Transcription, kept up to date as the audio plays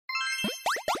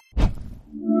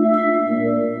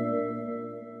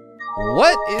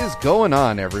What is going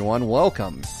on, everyone?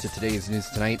 Welcome to today's News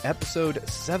Tonight, episode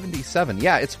 77.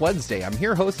 Yeah, it's Wednesday. I'm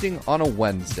here hosting on a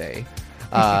Wednesday.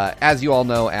 As you all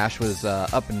know, Ash was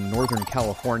up in Northern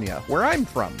California, where I'm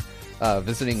from,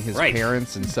 visiting his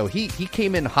parents, and so he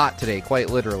came in hot today,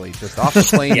 quite literally, just off the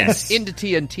plane into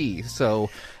TNT. So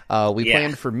we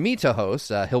planned for me to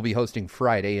host. He'll be hosting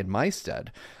Friday in my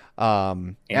stead.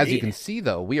 As you can see,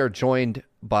 though, we are joined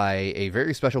by a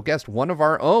very special guest, one of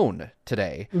our own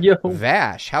today. Yo.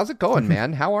 Vash, how's it going,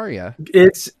 man? How are you?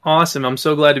 It's awesome. I'm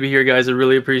so glad to be here, guys. I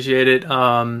really appreciate it.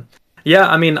 Yeah,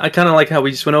 I mean, I kind of like how we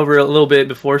just went over it a little bit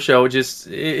before show.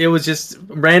 It was just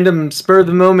random, spur of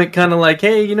the moment, kind of like,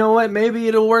 hey, you know what? Maybe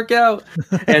it'll work out.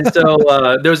 And so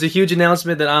there was a huge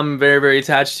announcement that I'm very, very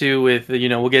attached to. With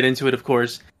we'll get into it, of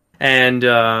course. And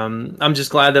I'm just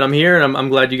glad that I'm here, and I'm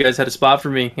glad you guys had a spot for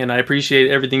me, and I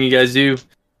appreciate everything you guys do.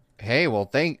 Hey, well,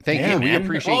 thank you. Man. We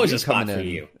appreciate Always you a spot coming for in,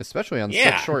 you. especially on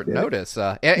such short notice.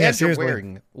 And you're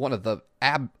wearing one of the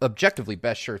objectively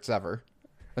best shirts ever.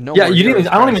 You didn't.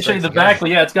 I don't even show you the back, but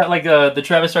it's got like the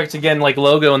Travis Strikes Again like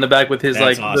logo in the back with his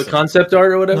awesome. The concept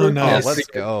art or whatever. Oh, nice. Let's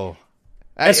go.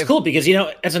 That's cool because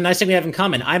that's a nice thing we have in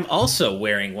common. I'm also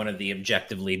wearing one of the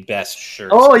objectively best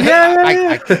shirts. Oh yeah!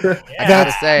 I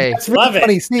gotta say, it's really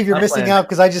funny, Steve. You're missing out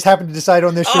because I just happened to decide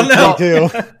on this shirt today too.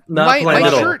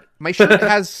 My shirt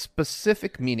has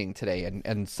specific meaning today,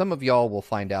 and some of y'all will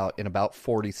find out in about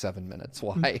 47 minutes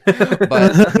why.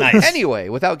 But anyway,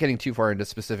 without getting too far into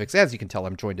specifics, as you can tell,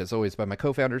 I'm joined as always by my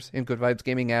co-founders in Good Vibes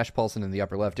Gaming, Ash Paulson in the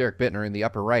upper left, Derek Bittner in the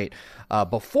upper right.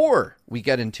 Before we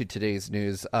get into today's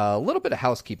news, a little bit of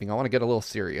housekeeping. I want to get a little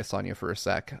serious on you for a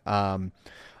sec.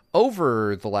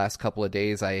 Over the last couple of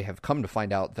days, I have come to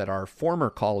find out that our former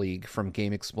colleague from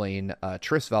Game Explain,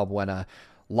 Tris Valbuena,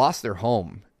 lost their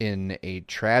home in a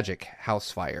tragic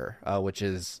house fire, which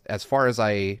is, as far as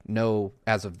I know,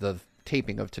 as of the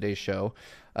taping of today's show,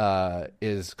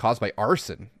 is caused by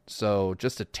arson. So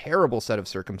just a terrible set of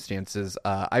circumstances.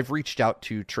 I've reached out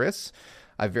to Tris.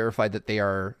 I've verified that they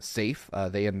are safe.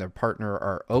 They and their partner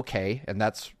are okay, and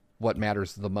that's what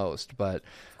matters the most. But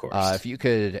if you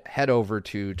could head over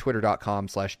to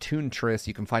twitter.com/TuneTris,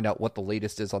 you can find out what the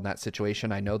latest is on that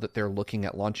situation. I know that they're looking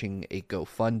at launching a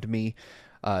GoFundMe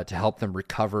to help them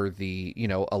recover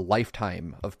a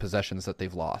lifetime of possessions that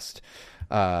they've lost.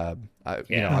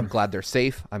 I'm glad they're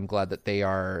safe. I'm glad that they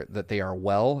are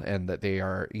well, and that they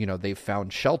are, they've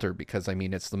found shelter, because I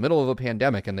mean, it's the middle of a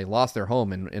pandemic and they lost their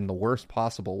home in the worst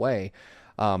possible way.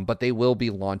 But they will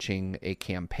be launching a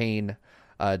campaign.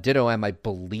 Ditto M, I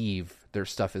believe their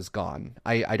stuff is gone.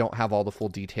 I don't have all the full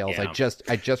details. I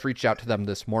just reached out to them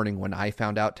this morning when I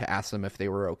found out, to ask them if they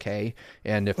were okay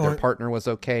and if their partner was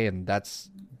okay, and that's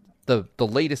the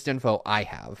latest info I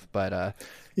have. But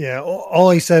all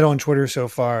he said on Twitter so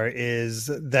far is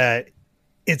that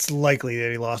it's likely that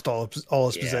he lost all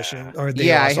his possession, or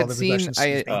they lost all their possessions.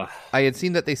 I had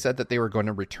seen that they said that they were going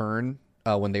to return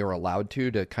when they were allowed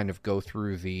to kind of go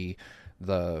through the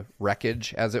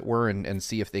wreckage, as it were, and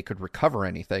see if they could recover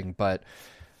anything. But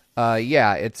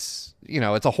it's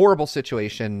it's a horrible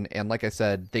situation, and like I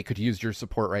said, they could use your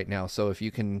support right now. So if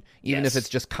you can, even if it's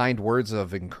just kind words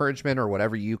of encouragement or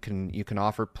whatever you can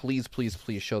offer, please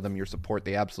show them your support.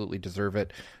 They absolutely deserve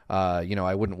it.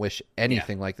 I wouldn't wish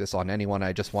anything like this on anyone.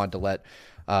 I just wanted to let,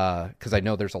 because I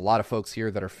know there's a lot of folks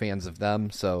here that are fans of them,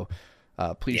 so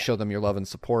please show them your love and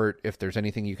support. If there's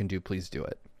anything you can do, please do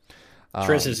it.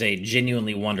 Tris is a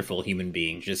genuinely wonderful human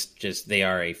being. Just they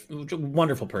are a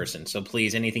wonderful person. So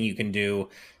please, anything you can do,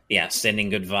 sending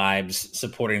good vibes,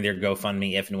 supporting their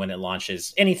GoFundMe if and when it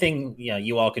launches, anything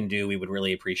you all can do, we would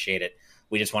really appreciate it.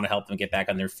 We just want to help them get back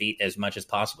on their feet as much as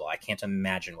possible. I can't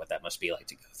imagine what that must be like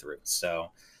to go through.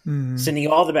 So sending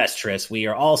you all the best, Tris. We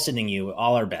are all sending you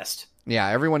all our best. Yeah,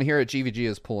 everyone here at GVG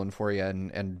is pulling for you,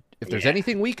 and if there's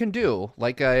anything we can do,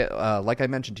 like I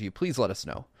mentioned to you, please let us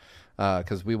know.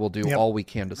 Because we will do all we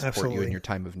can to support you in your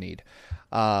time of need.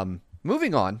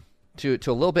 Moving on to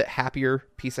a little bit happier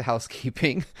piece of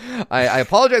housekeeping. I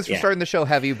apologize for starting the show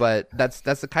heavy, but that's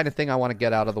the kind of thing I want to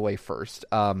get out of the way first.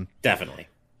 Definitely.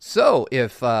 So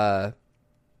if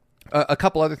a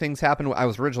couple other things happened. I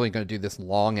was originally going to do this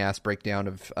long-ass breakdown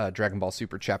of Dragon Ball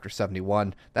Super Chapter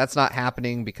 71. That's not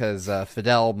happening because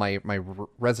Fidel, my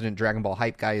resident Dragon Ball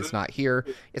hype guy, is not here.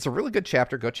 It's a really good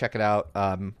chapter. Go check it out.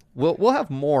 We'll have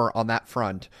more on that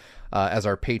front, as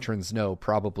our patrons know,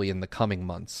 probably in the coming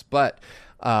months. But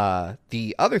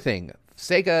the other thing,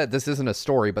 Sega, this isn't a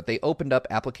story, but they opened up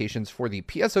applications for the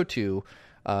PSO2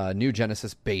 New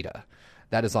Genesis Beta.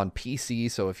 That is on PC,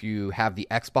 so if you have the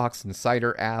Xbox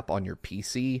Insider app on your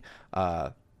PC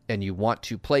and you want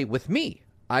to play with me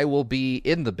I will be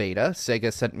in the beta.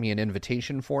 Sega sent me an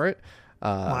invitation for it.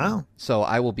 Wow. So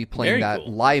I will be playing that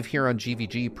live here on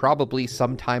GVG probably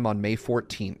sometime on May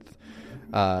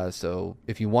 14th. So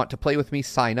if you want to play with me,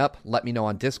 sign up. Let me know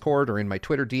on Discord or in my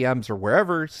Twitter DMs or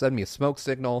wherever. Send me a smoke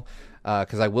signal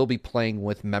because I will be playing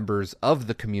with members of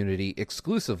the community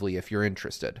exclusively if you're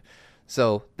interested.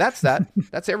 So that's that.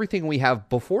 That's everything we have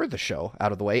before the show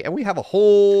out of the way, and we have a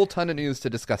whole ton of news to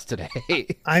discuss today.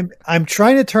 I'm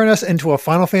trying to turn us into a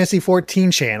Final Fantasy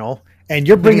 14 channel, and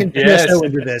you're bringing PSO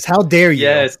into this. How dare you?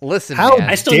 Yes, listen, how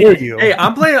man. dare you? Hey,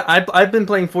 I'm playing. I've been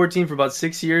playing 14 for about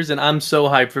 6 years, and I'm so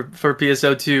hyped for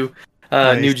PSO 2.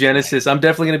 Nice. New Genesis. I'm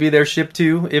definitely going to be there ship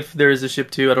 2 if there is a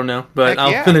ship 2. I don't know, but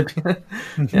I'm going to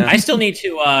be. Yeah. I still need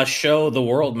to show the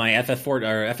world my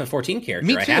FF14 character.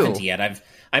 Me too. I haven't yet.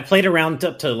 I've played around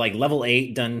up to like level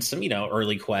 8, done some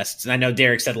early quests, and I know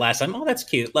Derek said last time, "Oh, that's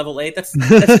cute, level 8. That's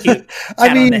cute."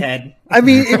 Pat on the head. I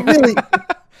mean, it really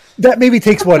that maybe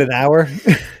takes an hour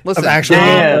of actual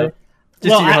gameplay.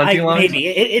 Maybe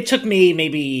it took me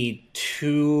maybe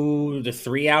 2 to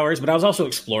 3 hours, but I was also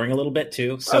exploring a little bit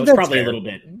too, so it's probably fair. A little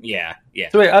bit. Yeah.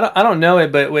 So wait, I don't know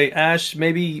it, but wait, Ash,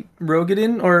 maybe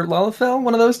Rogadin or Lalafell,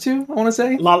 one of those two. I want to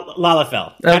say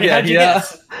Lalafell. Okay, how'd you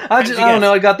guess? I don't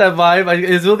know. I got that vibe.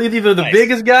 Is it either the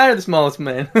biggest guy or the smallest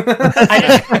man?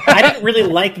 I didn't really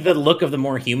like the look of the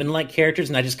more human-like characters,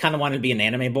 and I just kind of wanted to be an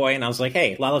anime boy. And I was like,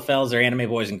 hey, Lalafells are anime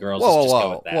boys and girls. Let's just go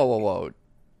with that. Whoa.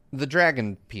 The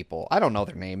dragon people, I don't know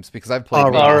their names because I've played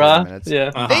Aura, minutes.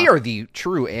 Yeah. They are the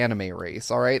true anime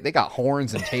race, all right? They got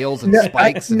horns and tails and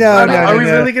spikes. Are we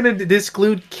really going to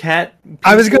exclude cat people?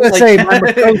 I was going to say,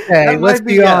 let's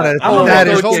be honest. That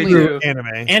is true anime.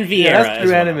 And Vieira. Yeah, that's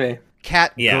true anime.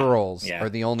 Cat girls are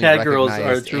the only cat recognized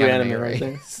girls are true anime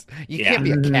race. You can't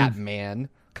be a cat man.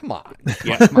 Come on.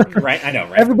 Yeah, right. I know,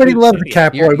 right? Everybody loves the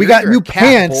cat boy. We got new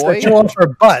pants that show off our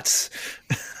butts.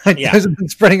 Hasn't been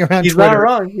spreading around He's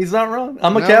Twitter. He's not wrong.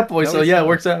 I'm a cat boy, so it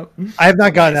works out. I have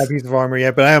not gotten that piece of armor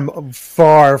yet, but I am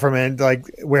far from it. Like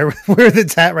where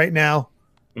it's at right now.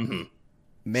 Mm-hmm.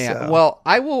 Man, well,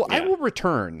 I will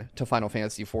return to Final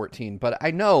Fantasy 14, but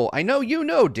I know,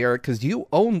 Derek, because you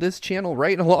own this channel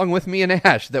right along with me and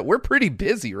Ash, that we're pretty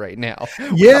busy right now.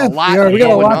 We got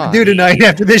a lot to do tonight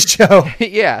after this show.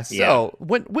 So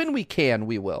when we can,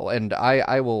 we will, and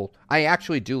I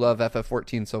actually do love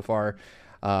FF14 so far.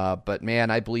 But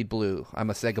man, I bleed blue. I'm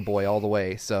a Sega boy all the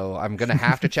way, so I'm gonna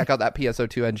have to check out that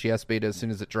PSO2 NGS beta as soon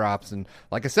as it drops. And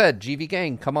like I said, GV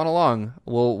gang, come on along.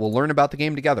 We'll learn about the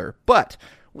game together. But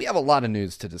we have a lot of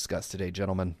news to discuss today,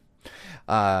 gentlemen.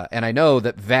 And I know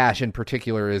that Vash in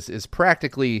particular is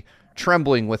practically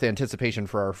trembling with anticipation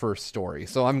for our first story.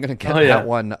 So I'm gonna get that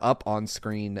one up on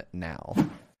screen now.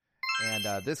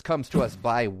 And this comes to us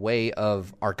by way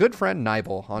of our good friend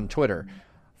Nibel on Twitter.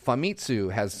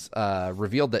 Famitsu has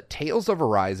revealed that Tales of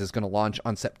Arise is going to launch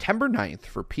on September 9th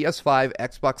for PS5,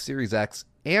 Xbox Series X,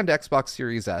 and Xbox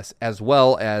Series S, as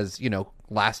well as,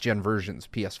 last-gen versions,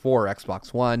 PS4,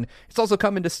 Xbox One. It's also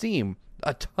coming to Steam.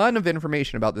 A ton of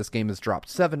information about this game has dropped.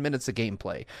 7 minutes of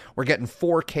gameplay. We're getting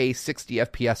 4K 60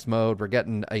 FPS mode. We're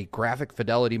getting a graphic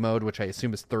fidelity mode, which I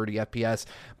assume is 30 FPS.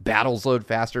 Battles load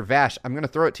faster. Vash, I'm going to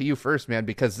throw it to you first, man,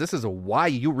 because this is why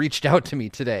you reached out to me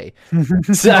today.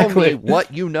 Exactly. Tell me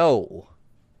what you know.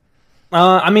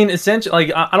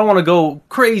 Essentially, I don't want to go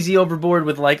crazy overboard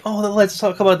with let's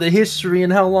talk about the history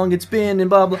and how long it's been and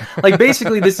blah, blah.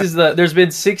 Basically, there's been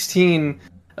 16...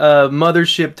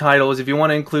 mothership titles. If you want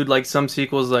to include some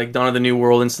sequels like Dawn of the New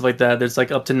World and stuff like that, there's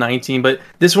up to 19, but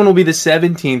this one will be the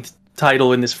 17th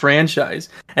title in this franchise,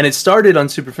 and it started on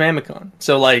Super Famicom.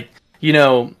 So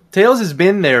Tales has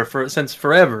been there since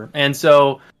forever, and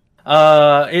so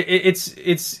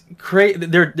it's crazy.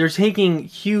 They're taking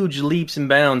huge leaps and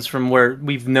bounds from where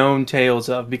we've known Tales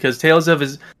of, because Tales of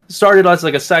is started as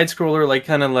a side scroller,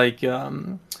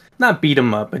 not beat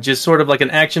 'em up, but just sort of like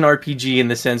an action RPG in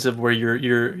the sense of where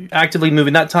you're actively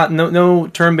moving, no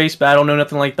turn-based battle, no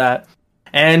nothing like that.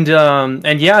 And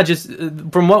just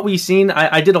from what we've seen,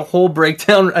 I did a whole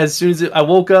breakdown as soon as I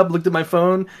woke up, looked at my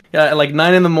phone at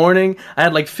 9 in the morning. I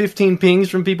had 15 pings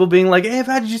from people being like, "Hey,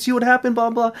 did you see what happened?"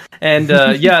 Blah blah. And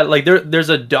there's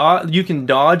a you can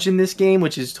dodge in this game,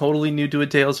 which is totally new to a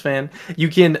Tales fan. You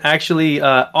can actually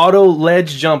auto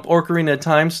ledge jump Ocarina of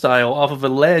Time style off of a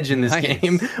ledge in this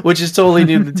game, which is totally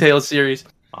new to the Tales series.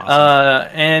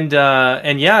 Awesome.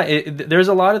 There's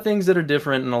a lot of things that are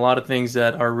different and a lot of things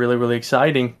that are really, really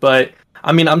exciting. But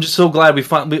I'm just so glad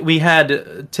we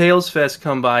had Tales Fest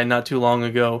come by not too long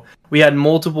ago. We had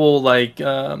multiple what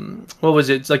was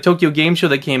it? It's Tokyo Game Show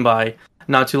that came by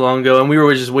not too long ago, and we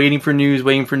were just waiting for news,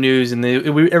 and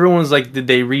everyone was like, did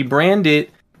they rebrand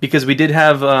it? Because we did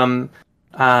have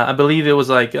I believe it was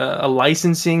like a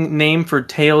licensing name for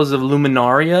Tales of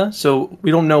Luminaria. So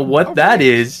we don't know what that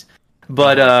is,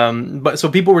 but so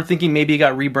people were thinking maybe it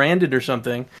got rebranded or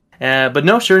something. But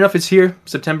no, sure enough, it's here,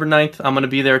 September 9th. I'm gonna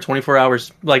be there 24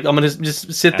 hours. Like I'm gonna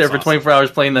just sit there for 24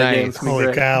 hours playing that game.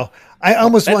 Holy cow! I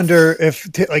almost wonder if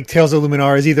like Tales of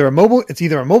Luminaria is either a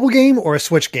mobile game or a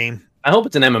Switch game. I hope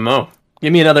it's an MMO.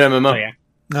 Give me another MMO. Oh, yeah.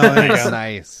 No, there you go.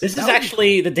 Nice. This is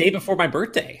actually the day before my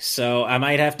birthday, so I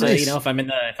might have to,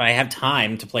 if I have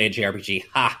time to play a JRPG.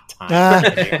 I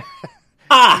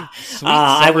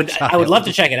would love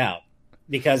to check it out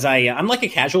because I'm like a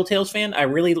casual Tales fan.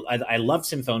 I loved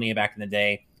Symphonia back in the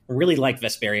day. Really liked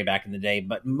Vesperia back in the day,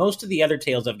 but most of the other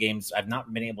Tales of games I've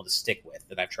not been able to stick with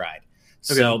that I've tried.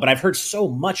 So, but I've heard so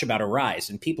much about Arise,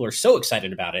 and people are so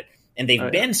excited about it. And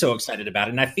they've been so excited about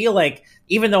it. And I feel like,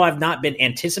 even though I've not been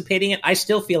anticipating it, I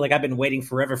still feel like I've been waiting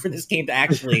forever for this game to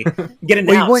actually get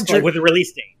announced with a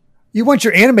release date. You want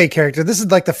your anime character. This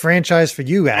is like the franchise for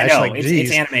you, Ash. I know,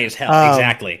 it's anime as hell.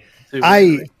 Exactly.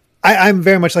 I'm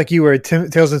very much like you, where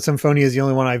Tales of Symphonia is the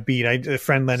only one I've beat. A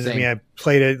friend lent it to me. I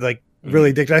played it, really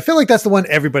addicted. I feel like that's the one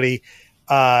everybody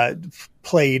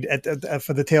played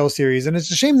for the Tales series, and it's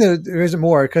a shame that there isn't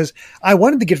more, because I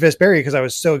wanted to get Vesperia because I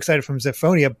was so excited from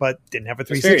Symphonia, but didn't have a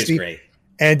 360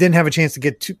 and didn't have a chance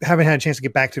to haven't had a chance to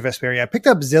get back to Vesperia. I picked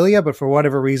up Xillia, but for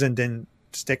whatever reason didn't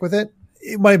stick with it.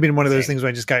 It might have been one of those things where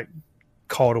I just got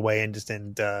called away and just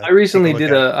didn't. I recently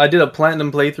did a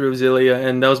platinum playthrough of Xillia,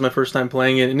 and that was my first time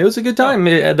playing it, and it was a good time.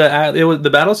 It was the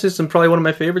battle system, probably one of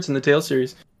my favorites in the Tales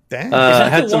series.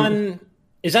 Dang.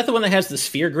 Is that the one that has the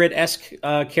Sphere Grid-esque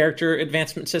character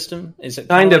advancement system? Is it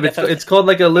kind of? It's called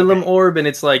like a Lilim Orb, and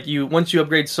it's like once you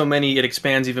upgrade so many, it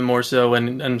expands even more so,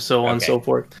 and so on and so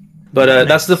forth. But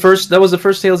that was the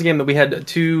first Tales game that we had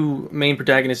two main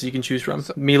protagonists you can choose from,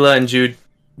 Mila and Jude.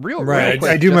 Real quick,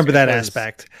 I do remember that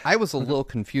aspect. I was a little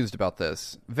confused about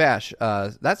this. Vash,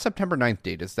 that September 9th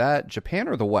date, is that Japan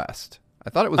or the West? I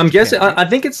thought it was. I'm guessing. I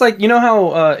think it's like,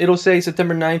 how it'll say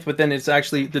September 9th, but then it's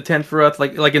actually the 10th for us.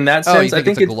 Like in that sense, I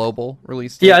think it's a global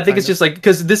release date. Yeah, I think it's just like,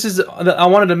 because this is. I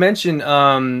wanted to mention,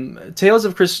 Tales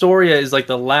of Christoria is like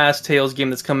the last Tales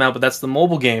game that's come out, but that's the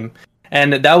mobile game,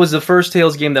 and that was the first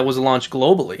Tales game that was launched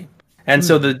globally. And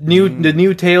so the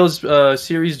new Tales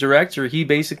series director, he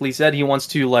basically said he wants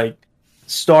to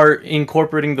start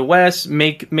incorporating the West,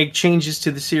 make changes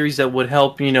to the series that would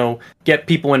help, get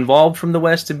people involved from the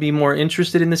West to be more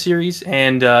interested in the series.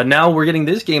 And now we're getting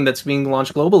this game that's being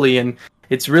launched globally, and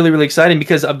it's really, really exciting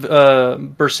because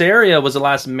Berseria was the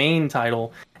last main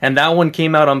title, and that one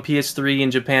came out on PS3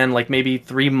 in Japan maybe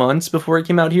 3 months before it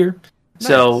came out here. Nice.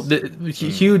 So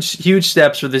huge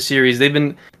steps for this series.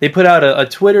 They put out a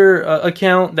Twitter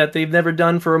account that they've never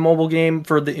done for a mobile game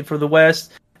for the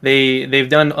West. They've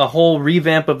done a whole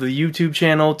revamp of the YouTube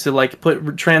channel to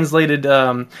put translated.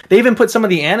 They even put some of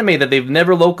the anime that they've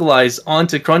never localized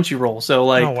onto Crunchyroll.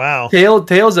 So oh, wow.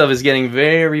 Tales of is getting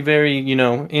very, very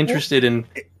interested in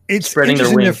spreading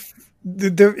their wings.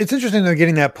 It's interesting they're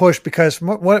getting that push, because from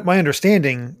what my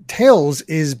understanding, Tales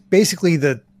is basically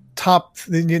the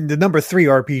number 3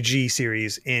 RPG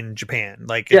series in Japan.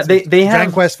 they have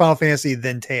Dragon Quest, Final Fantasy,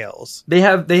 then Tales. They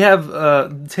have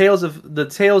Tales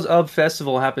of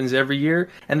Festival happens every year,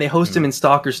 and they host them in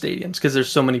Stalker stadiums because there's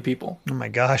so many people. Oh my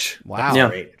gosh! Wow, yeah.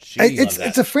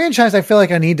 It's a franchise I feel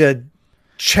like I need to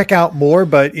check out more,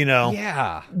 but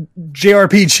JRPG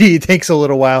takes a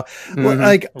little while.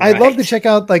 I'd love to check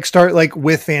out start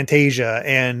with Fantasia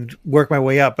and work my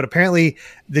way up, but apparently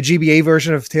the GBA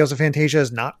version of Tales of Fantasia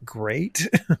is not great.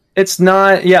 It's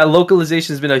not.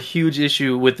 Localization has been a huge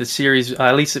issue with the series,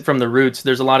 at least from the roots.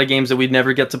 There's a lot of games that we'd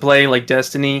never get to play, like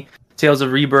Destiny, Tales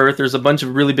of Rebirth. There's a bunch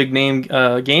of really big name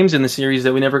games in the series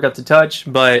that we never got to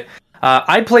touch, but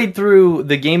I played through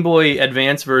the Game Boy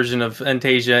Advance version of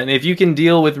Fantasia, and if you can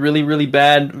deal with really, really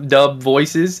bad dubbed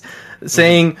voices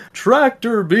saying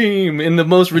 "tractor beam" in the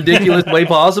most ridiculous way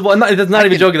possible, that's not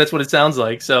even joking. That's what it sounds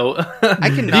like. So I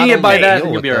can not only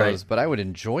deal with those, but I would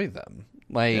enjoy them.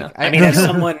 As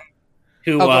someone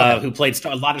who played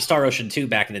a lot of Star Ocean 2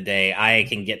 back in the day, I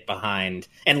can get behind,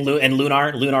 and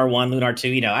Lunar 1, Lunar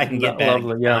 2, I can get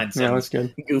behind some that's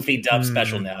good. Goofy dub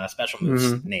special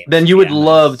moves names. Then you would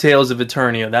love Tales of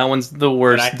Eternia. That one's the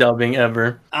worst dubbing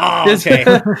ever. Oh, okay.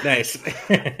 Nice.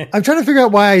 I'm trying to figure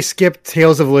out why I skipped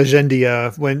Tales of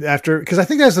Legendia because I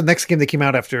think that was the next game that came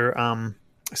out after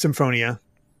Symphonia.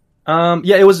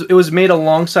 It was made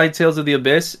alongside Tales of the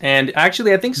Abyss, and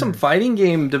actually I think some fighting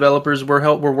game developers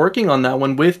were working on that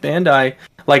one with Bandai,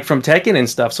 from Tekken and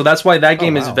stuff. So that's why that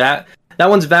game is that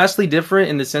one's vastly different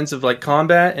in the sense of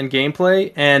combat and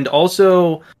gameplay, and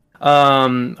also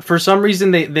For some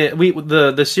reason,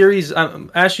 the series.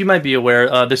 Ash, you might be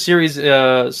aware. The series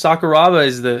Sakuraba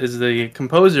is the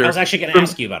composer. I was actually going to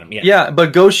ask you about him. Yeah,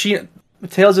 but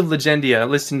Tales of Legendia.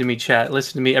 Listen to me, chat.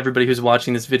 Listen to me, everybody who's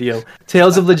watching this video.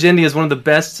 Tales of Legendia is one of the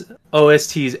best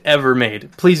OSTs ever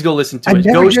made. Please go listen to it.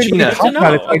 Go Sheena.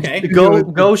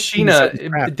 Go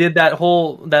Sheena did that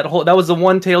was the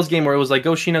one Tales game where it was like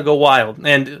Go Sheena, go wild,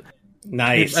 and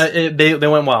nice. They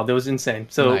went wild. It was insane.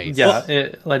 So nice.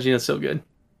 Legendia is so good.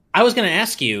 I was going to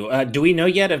ask you, do we know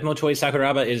yet if Motoi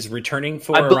Sakuraba is returning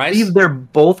for I believe Rise? they're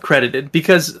both credited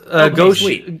because Go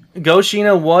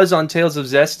Sheena was on Tales of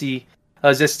Zestiria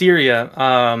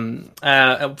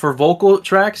for vocal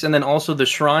tracks, and then also the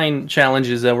shrine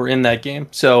challenges that were in that game.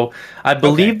 So I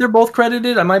believe they're both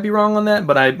credited. I might be wrong on that,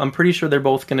 but I'm pretty sure they're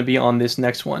both going to be on this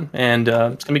next one, and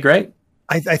it's going to be great.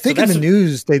 I think in the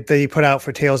news they put out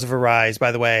for Tales of Arise,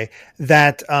 by the way,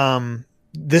 that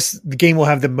the game will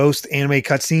have the most anime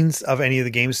cutscenes of any of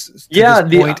the games to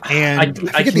this point, and I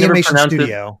forget the animation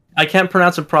studio. I can't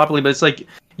pronounce it properly, but it's like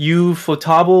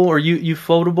Ufotable or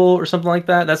Ufotable or something like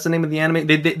that. That's the name of the anime.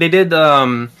 They did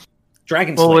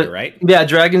Dragon Slayer, right? Yeah,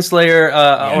 Dragon Slayer,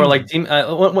 or like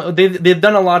they've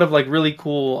done a lot of like really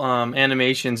cool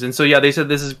animations, and so yeah, they said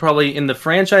this is probably in the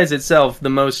franchise itself the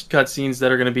most cutscenes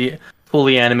that are going to be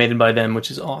fully animated by them,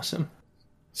 which is awesome.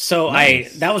 So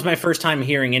nice. That was my first time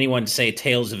hearing anyone say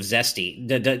Tales of Zesty.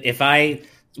 If I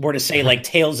were to say like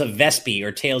Tales of Vespi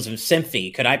or Tales of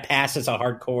Symphy, could I pass as a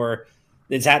hardcore?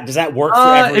 Does that work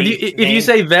for every if you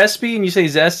say Vespi and you say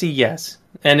Zesty, yes.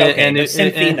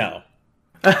 Symphy, no.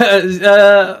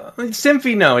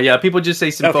 Symphy, no. Yeah, people just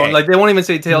say Symphonia. Okay. Like they won't even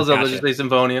say Tales of, they'll just say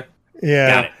Symphonia.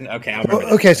 Yeah. Got it. Okay, I'll remember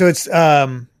that. Okay, so it's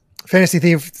Fantasy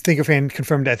Thinker Fan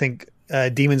confirmed, I think,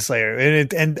 Demon Slayer,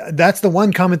 and that's the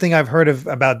one common thing I've heard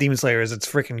about Demon Slayer is it's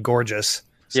freaking gorgeous.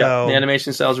 So, yeah, the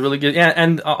animation style is really good. Yeah,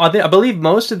 and I believe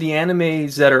most of the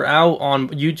animes that are out on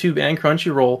YouTube and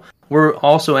Crunchyroll were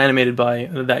also animated by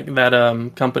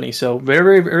that company. So very,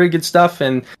 very, very good stuff,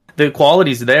 and the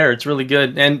quality's there. It's really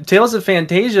good. And Tales of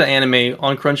Phantasia anime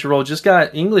on Crunchyroll just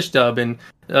got English dub, and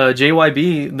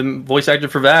JYB, the voice actor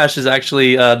for Vash, is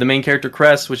actually the main character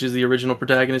Cress, which is the original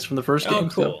protagonist from the first game.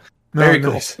 Cool. So, very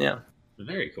cool. Nice. Yeah.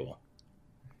 Very cool.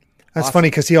 That's funny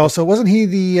because he also wasn't he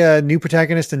the new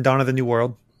protagonist in Dawn of the New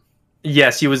World?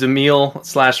 Yes, he was Emil /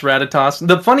 Ratatas.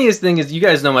 The funniest thing is, you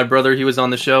guys know my brother. He was on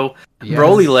the show, yes.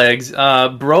 Broly Legs.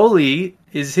 Broly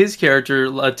is his character,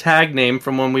 a tag name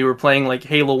from when we were playing like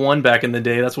Halo 1 back in the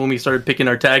day. That's when we started picking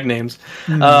our tag names.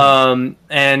 Mm-hmm.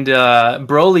 And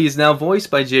Broly is now voiced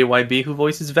by JYB, who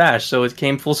voices Vash. So it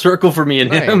came full circle for me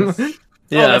and him.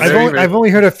 Yeah, I've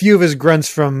only heard a few of his grunts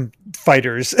from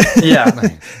fighters. Yeah,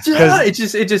 it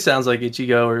just sounds like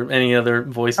Ichigo or any other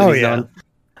voice that he's done.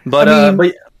 But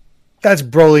but that's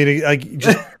Broly.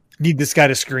 Just need this guy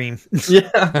to scream.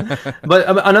 Yeah,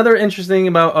 but another interesting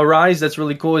about Arise that's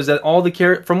really cool is that all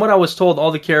the from what I was told,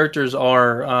 all the characters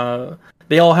are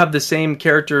they all have the same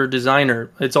character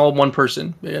designer. It's all one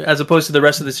person, as opposed to the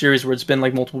rest of the series where it's been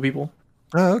like multiple people.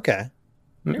 Oh, okay,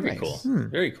 very cool.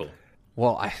 Very cool.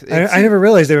 Well, I never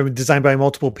realized they were designed by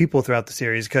multiple people throughout the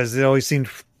series because it always seemed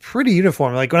pretty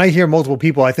uniform. Like when I hear multiple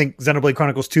people, I think Xenoblade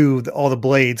Chronicles 2, all the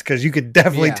blades, because you could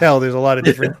definitely tell there's a lot of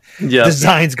different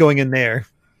designs going in there.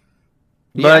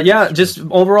 But just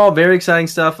overall, very exciting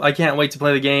stuff. I can't wait to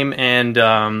play the game,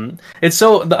 and it's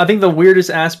so. I think the weirdest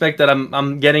aspect that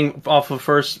I'm getting off of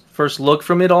first look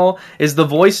from it all is the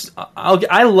voice.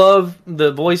 I love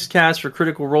the voice cast for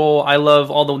Critical Role. I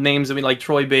love all the names of like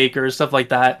Troy Baker, stuff like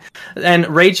that. And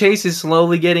Ray Chase is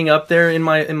slowly getting up there in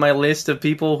my list of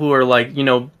people who are like, you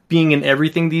know, being in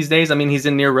everything these days. I mean, he's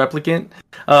in Near Replicant.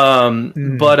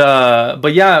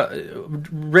 But yeah,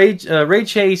 Ray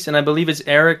Chase and I believe it's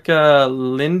Erica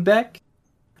Lindbeck.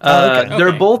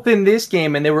 They're both in this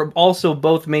game, and they were also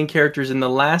both main characters in the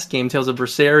last game, Tales of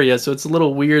Berseria. So it's a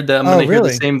little weird that I'm going to hear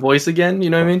the same voice again. You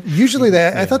know what I mean? Usually,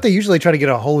 I thought they usually try to get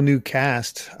a whole new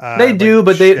cast. They do,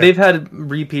 but they've had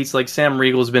repeats. Like Sam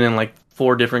Riegel's been in like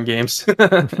 4 different games.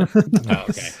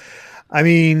 Okay. I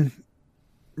mean,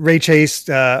 Ray Chase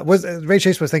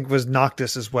was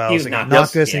Noctis as well. He was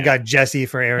Noctis, and got Jesse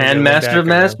for Aaron and Master of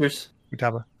Masters.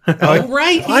 Oh,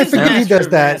 right. I figured he does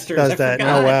that.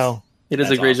 Oh wow. He does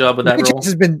a great job with that role.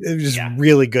 Has been just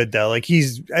really good though. Like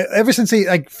he's ever since he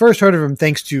first heard of him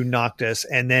thanks to Noctis,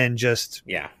 and then just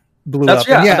blew up.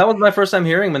 That was my first time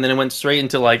hearing him, and then it went straight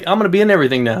into like I'm going to be in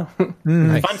everything now.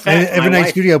 Nice. Fun fact: Evernight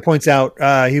Studio points out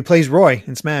he plays Roy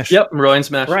in Smash. Yep, Roy in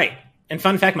Smash. Right. And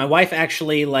fun fact, my wife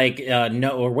actually went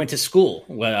to school,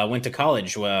 went to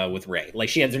college with Ray.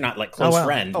 Like they're not like close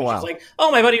friends. But she's like,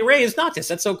 oh, my buddy Ray is Noctis.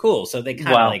 That's so cool. So they kind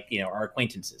of are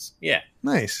acquaintances. Yeah.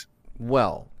 Nice.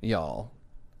 Well, y'all,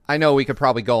 I know we could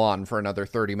probably go on for another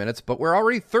 30 minutes, but we're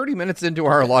already 30 minutes into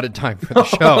our allotted time for the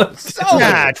show. So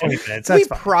 20 minutes. We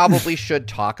probably should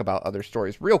talk about other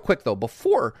stories. Real quick, though,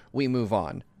 before we move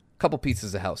on, a couple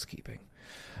pieces of housekeeping.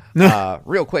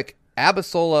 Real quick,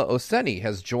 Abisola Oseni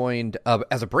has joined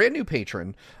as a brand new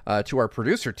patron to our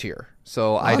producer tier.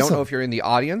 So awesome. I don't know if you're in the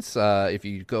audience, if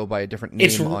you go by a different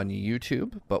name on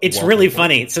YouTube. But it's really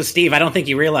funny. So, Steve, I don't think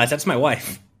you realize that's my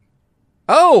wife.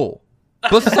 Oh!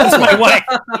 That's my wife.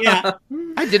 Yeah,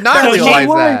 I did not realize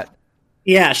that.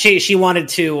 Yeah, she wanted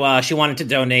to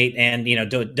donate and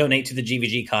donate to the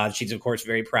GVG cause. She's of course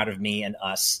very proud of me and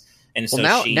us. And so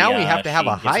now we have to have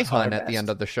a hi hun at the end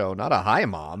of the show, not a hi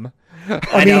mom.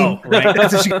 I know, right?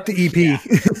 That's what she got the EP. Yeah.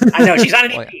 I know she's on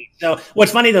an EP. So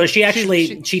what's funny though, she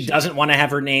doesn't want to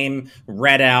have her name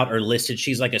read out or listed.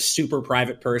 She's like a super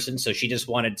private person, so she just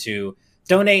wanted to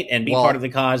donate and be part of the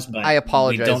cause, but I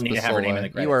apologize. We don't need to have her name in the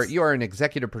credits. You are an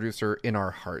executive producer in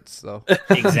our hearts, though.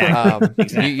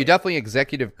 Exactly. You definitely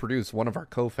executive produce one of our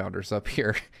co-founders up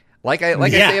here. Like I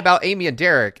say about Amy and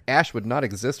Derek, Ash would not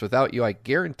exist without you. I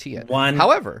guarantee it.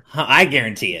 However, I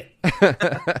guarantee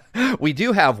it. We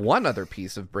do have one other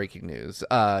piece of breaking news.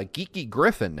 Geeky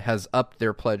Griffin has upped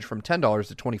their pledge from $10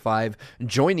 to $25,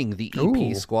 joining the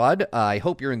EP squad. I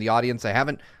hope you're in the audience. I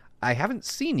haven't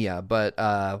seen you,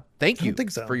 but thank you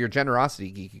for your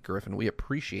generosity, Geeky Griffin. We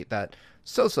appreciate that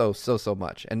so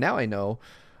much. And now I know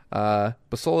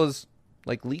Basola's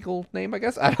legal name, I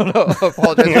guess. I don't know. I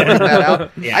apologize for bringing that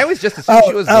out. Yeah. I always just assumed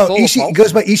she was Basola.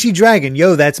 Goes by Ishi Dragon.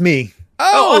 Yo, that's me.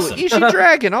 Awesome. Ishi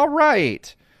Dragon. All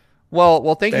right.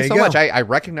 Well, thank you so much. I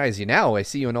recognize you now. I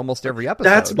see you in almost every episode.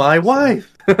 That's my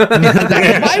wife.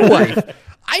 That's my wife.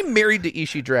 I'm married to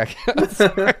Ishi Dragon.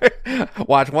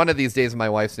 Watch, one of these days my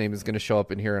wife's name is going to show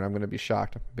up in here and I'm going to be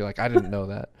shocked. I'll be like, I didn't know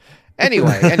that.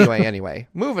 Anyway,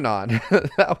 moving on.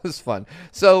 That was fun.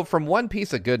 So from one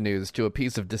piece of good news to a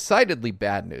piece of decidedly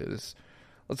bad news,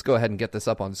 let's go ahead and get this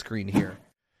up on screen here.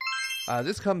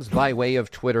 This comes by way of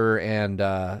Twitter and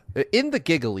in the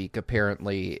GigaLeak,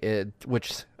 apparently,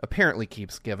 which apparently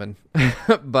keeps giving.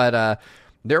 But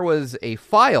there was a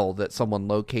file that someone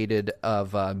located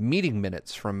of meeting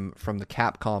minutes from the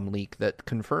Capcom leak that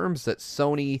confirms that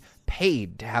Sony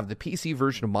paid to have the PC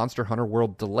version of Monster Hunter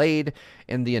World delayed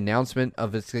and the announcement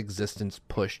of its existence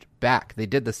pushed back. They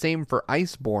did the same for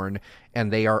Iceborne,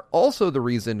 and they are also the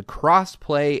reason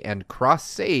cross-play and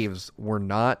cross-saves were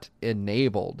not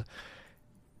enabled.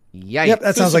 Yikes. Yep,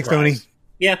 that sounds like Sony.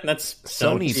 Yeah, that's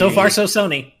Sony. So far, so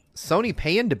Sony. Sony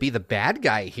paying to be the bad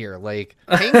guy here,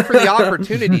 paying for the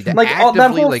opportunity to actively,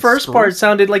 that whole first part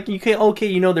sounded like they're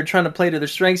trying to play to their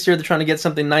strengths here, they're trying to get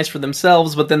something nice for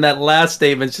themselves, but then that last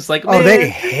statement's just like, they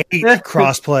hate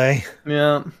crossplay.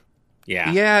 Yeah,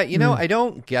 I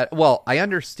don't get. Well, I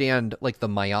understand the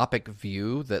myopic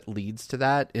view that leads to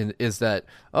that is that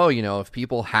if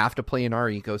people have to play in our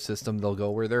ecosystem, they'll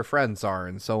go where their friends are,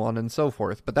 and so on and so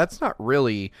forth. But that's not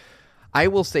really. I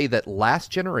will say that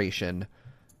last generation,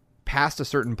 past a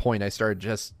certain point, I started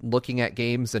just looking at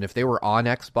games, and if they were on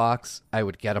Xbox, I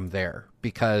would get them there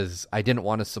because I didn't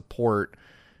want to support,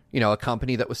 a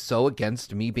company that was so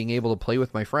against me being able to play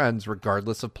with my friends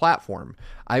regardless of platform.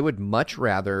 I would much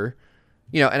rather,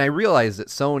 and I realize that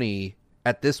Sony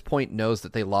at this point knows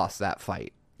that they lost that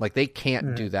fight. They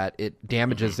can't do that. It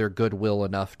damages their goodwill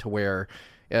enough to where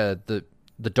the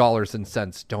dollars and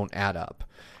cents don't add up.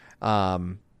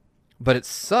 But it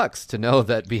sucks to know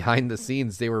that behind the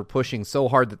scenes they were pushing so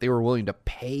hard that they were willing to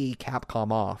pay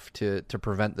Capcom off to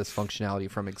prevent this functionality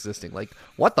from existing.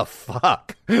 What the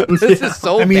fuck? This is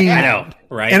so bad. I know,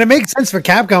 right? And it makes sense for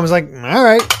Capcom. It's all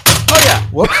right. Oh, yeah.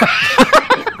 Whoops.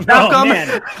 Oh,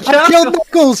 man. I killed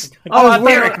Knuckles.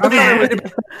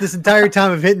 This entire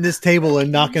time of hitting this table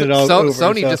and knocking it all over.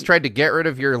 Sony just tried to get rid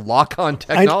of your lock-on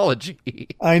technology.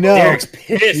 I know. Derek's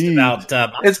pissed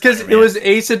about it's because it was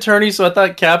Ace Attorney, so I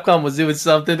thought Capcom was doing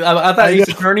something. I thought Ace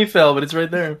Attorney fell, but it's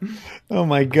right there. Oh,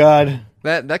 my God.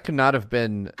 That could not have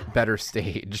been better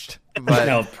staged. But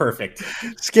no, perfect.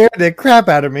 Scared the crap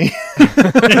out of me.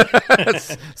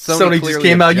 Sony just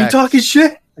came out. You talking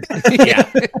shit? Yeah.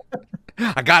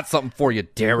 I got something for you,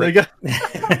 Derek.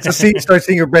 So start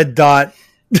seeing a red dot.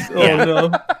 Oh,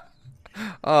 no.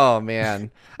 Oh,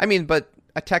 man. I mean, but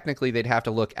technically they'd have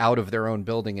to look out of their own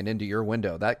building and into your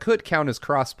window. That could count as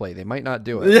crossplay. They might not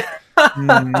do it.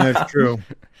 That's true.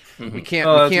 We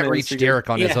can't reach Derek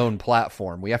on his own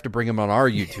platform. We have to bring him on our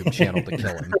YouTube channel to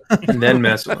kill him. And then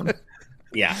mess with him.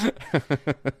 Yeah.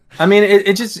 I mean,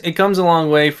 it comes a long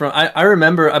way from. I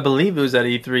remember, I believe it was at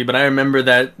E3, but I remember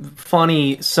that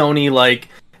funny Sony, like,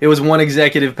 it was one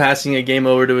executive passing a game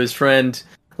over to his friend.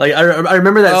 Like, I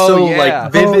remember that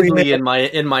like vividly in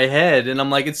my head, and I'm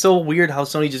like, it's so weird how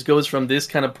Sony just goes from this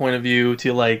kind of point of view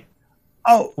to like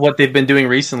what they've been doing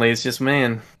recently. It's just,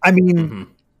 man. I mean,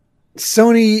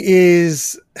 Sony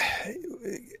is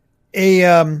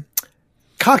a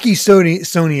cocky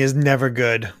Sony is never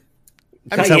good.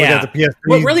 Yeah.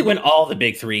 Well, really, when all the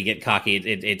big three get cocky,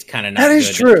 it's kind of not that is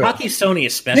good. true. But cocky Sony,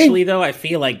 especially though, I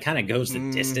feel like kind of goes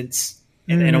the distance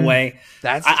in a way.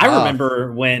 I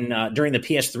remember when during the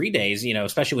PS3 days,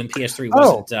 especially when PS3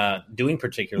 wasn't doing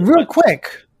particularly real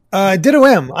quick. Ditto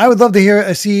M. I would love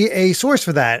to see a source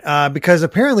for that because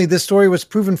apparently this story was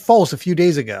proven false a few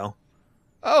days ago.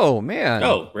 Oh man!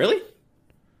 Oh, really?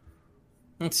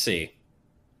 Let's see.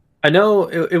 I know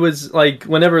it was like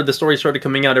whenever the story started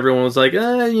coming out, everyone was like, it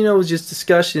was just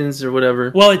discussions or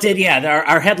whatever. Well, it did, yeah.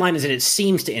 Our headline is that it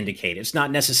seems to indicate. It's not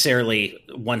necessarily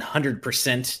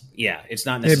 100%. Yeah, it's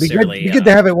not necessarily. It'd be good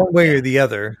to have it one way or the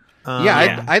other.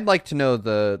 I'd like to know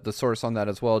the source on that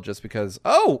as well, just because.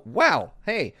 Oh, wow.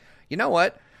 Hey, you know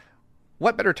what?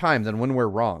 What better time than when we're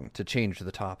wrong to change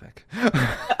the topic?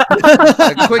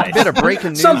 A quick bit of breaking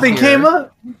news. Something came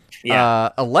up. Yeah.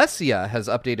 Alessia has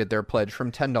updated their pledge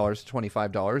from $10 to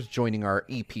 $25, joining our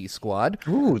EP squad.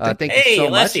 Ooh, thank you so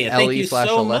much, Alessia. Thank you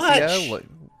so much.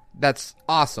 That's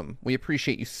awesome. We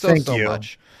appreciate you so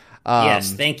much.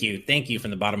 Yes, thank you. Thank you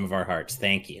from the bottom of our hearts.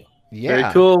 Thank you. Yeah.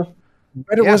 Very cool.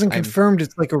 But it wasn't confirmed.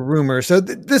 It's like a rumor. So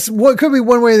this what could be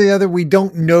one way or the other. We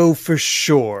don't know for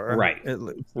sure. Right.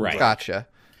 Right. Gotcha.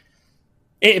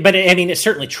 But I mean, it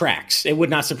certainly tracks. It would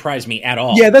not surprise me at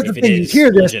all. Yeah, that's the thing. You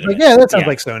hear this, like, that sounds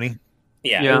like Sony.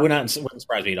 Yeah, it wouldn't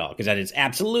surprise me at all because that is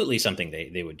absolutely something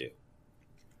they would do.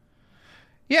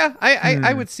 Yeah,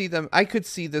 I would see them. I could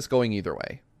see this going either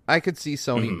way. I could see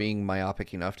Sony being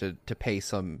myopic enough to pay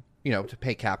some, to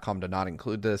pay Capcom to not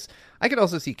include this. I could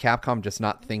also see Capcom just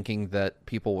not thinking that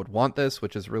people would want this,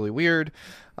 which is really weird.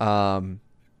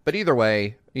 But either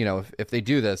way, if they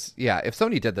do this, if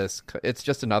Sony did this, it's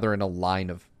just another in a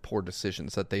line of poor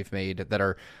decisions that they've made that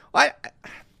are,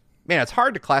 it's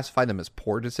hard to classify them as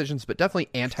poor decisions, but definitely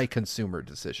anti-consumer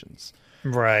decisions.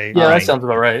 Right. Yeah, that sounds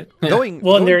about right.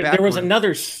 There was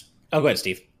another. Oh, go ahead,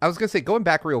 Steve. I was going to say, going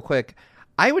back real quick,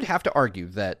 I would have to argue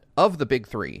that of the big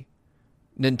three,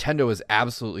 Nintendo is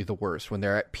absolutely the worst when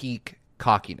they're at peak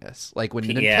cockiness. Like when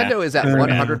Nintendo is at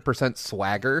 100%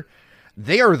 swagger,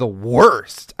 they are the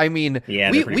worst. I mean,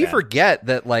 we forget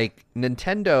that like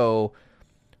Nintendo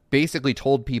basically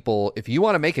told people, if you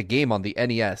want to make a game on the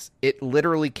NES, it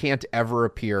literally can't ever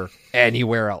appear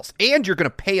anywhere else. And you're going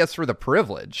to pay us for the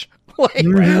privilege. Like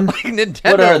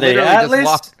Nintendo. What are they,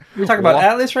 Atlas? You're talking about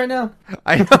Atlas right now?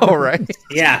 I know, right?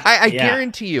 Yeah. I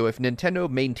guarantee you, if Nintendo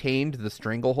maintained the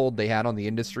stranglehold they had on the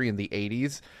industry in the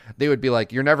 80s, they would be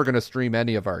like, you're never going to stream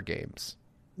any of our games.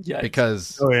 Yikes.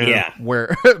 Because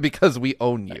because we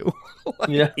own you.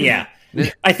 Yeah.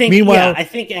 I think I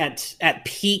think at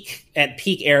peak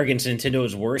arrogance Nintendo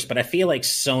is worse, but I feel like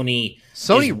Sony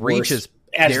reaches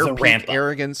their peak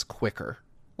arrogance quicker.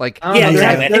 Exactly.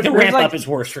 I think the ramp up is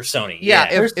worse for Sony.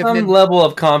 There's some level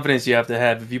of confidence you have to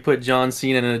have if you put John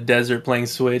Cena in a desert playing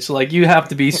Switch. Like, you have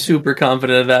to be super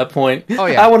confident at that point. Oh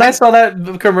yeah. When I saw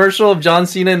that commercial of John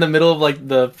Cena in the middle of like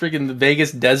the freaking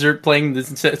Vegas desert playing the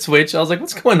Switch, I was like,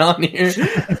 what's going on here?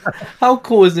 How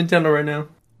cool is Nintendo right now?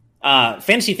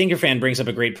 Fantasy Thinker Fan brings up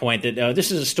a great point that this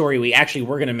is a story we actually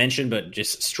were going to mention, but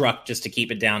just struck just to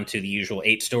keep it down to the usual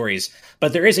 8 stories.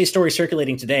 But there is a story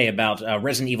circulating today about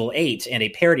Resident Evil 8 and a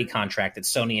parity contract that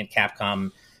Sony and Capcom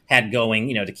had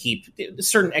going, to keep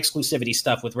certain exclusivity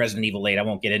stuff with Resident Evil 8. I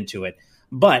won't get into it,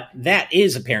 but that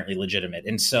is apparently legitimate.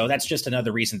 And so that's just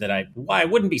another reason that why I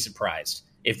wouldn't be surprised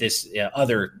if this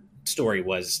other story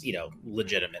was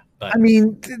legitimate. But I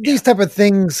mean, these type of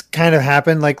things kind of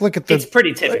happen. Like, look at it's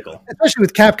pretty typical, especially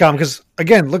with Capcom, because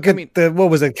again, look at what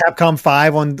was it, Capcom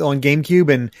 5 on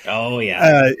GameCube, and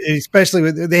especially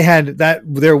they had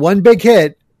their one big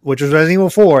hit, which was Resident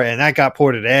Evil 4, and that got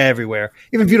ported everywhere.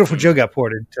 Even Beautiful Joe got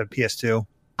ported to PS2.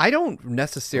 I don't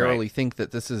necessarily think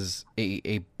that this is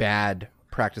a bad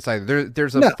practice either.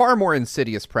 There's a far more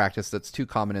insidious practice that's too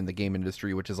common in the game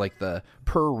industry, which is like the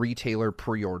per retailer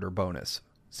pre-order bonus.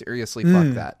 Seriously,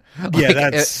 fuck that.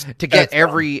 That's to get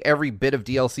every bit of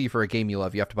DLC for a game you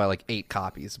love, you have to buy like 8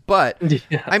 copies. But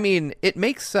I mean, it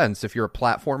makes sense if you're a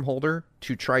platform holder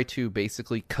to try to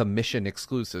basically commission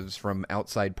exclusives from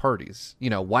outside parties.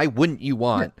 Why wouldn't you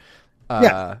want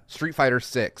Street Fighter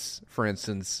 6, for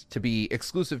instance, to be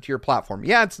exclusive to your platform.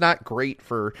 Yeah, it's not great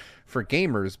for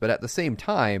gamers, but at the same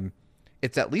time,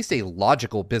 it's at least a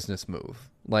logical business move.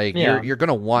 Like, you're going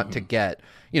to want to get,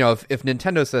 if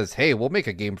Nintendo says, hey, we'll make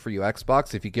a game for you,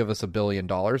 Xbox, if you give us $1 billion,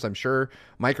 I'm sure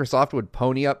Microsoft would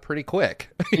pony up pretty quick.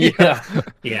 Yeah.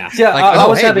 Yeah. Like, I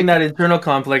was having that internal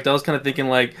conflict. I was kind of thinking,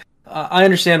 like, I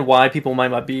understand why people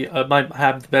might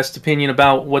have the best opinion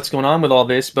about what's going on with all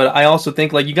this, but I also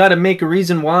think, like, you got to make a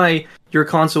reason why your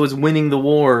console is winning the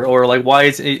war, or like why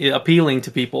it's appealing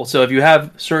to people. So if you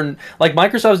have certain, like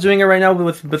Microsoft's doing it right now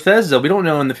with Bethesda, we don't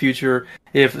know in the future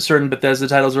if certain Bethesda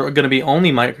titles are going to be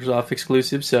only Microsoft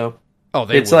exclusive. So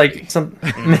it's like some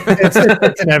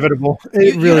it's inevitable.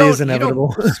 It really is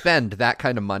inevitable. You don't spend that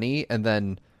kind of money and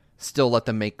then still let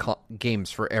them make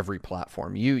games for every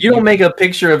platform. You don't make a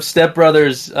picture of Step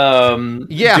Brothers, Doom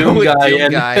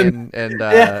Guy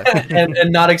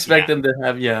and not expect them to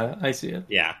have. Yeah, I see it.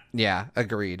 Yeah,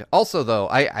 agreed. Also, though,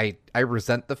 I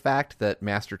resent the fact that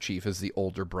Master Chief is the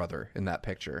older brother in that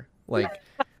picture. Like,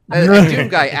 Doom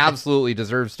Guy absolutely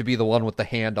deserves to be the one with the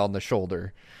hand on the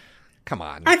shoulder. Come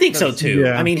on. I think so too.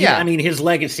 Yeah. I mean, his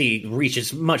legacy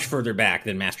reaches much further back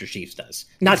than Master Chief's does.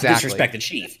 Not to disrespect the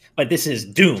Chief, but this is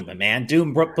Doom, man.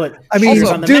 Doom put on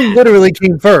the Doom map. Literally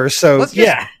came first. So let's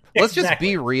just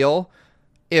be real.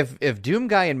 If Doom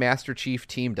Guy and Master Chief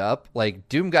teamed up, like,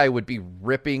 Doom Guy would be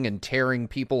ripping and tearing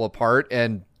people apart,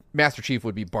 and Master Chief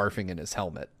would be barfing in his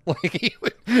helmet. Like,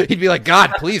 he'd be like,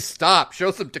 God, please stop.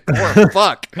 Show some decorum.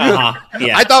 Fuck.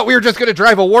 I thought we were just going to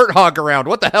drive a warthog around.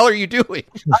 What the hell are you doing?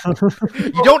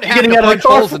 You don't have to punch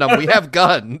holes in them. We have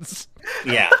guns.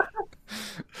 Yeah.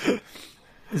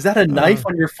 Is that a knife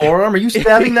on your forearm? Are you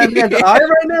stabbing that man's eye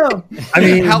right now? I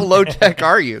mean, how low tech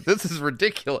are you? This is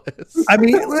ridiculous. I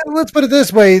mean, let's put it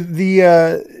this way: it's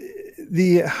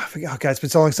been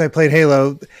so long since I played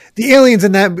Halo. The aliens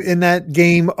in that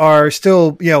game are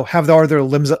still, have all their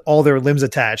limbs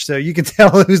attached, so you can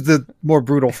tell who's the more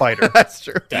brutal fighter. That's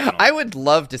true. Definitely. I would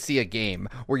love to see a game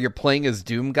where you're playing as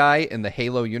Doom Guy in the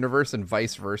Halo universe and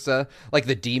vice versa. Like,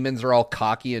 the demons are all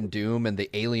cocky in Doom, and the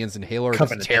aliens in Halo are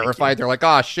just terrified. They're like,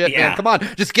 "Oh shit, man, come on,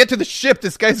 just get to the ship.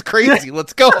 This guy's crazy.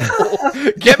 Let's go.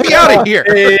 Get me out of here."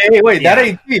 Hey, wait, that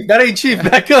ain't Chief.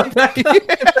 Back up.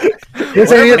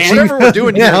 Whatever we're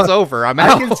doing here, it's over. I'm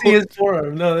out. I can see his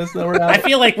forearm. No, that's not where I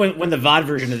feel like when the VOD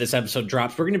version of this episode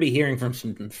drops, we're going to be hearing from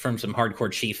some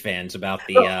hardcore Chief fans about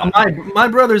the. My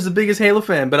brother's the biggest Halo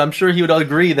fan, but I'm sure he would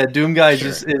agree that Doom Guy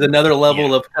is another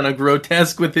level of kind of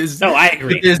grotesque with his. No, I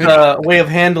agree. With his way of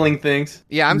handling things.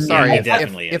 Yeah, I'm sorry.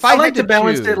 If I like to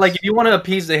balance it, like, if you want to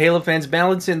appease the Halo fans,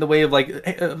 balance it in the way of, like,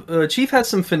 Chief has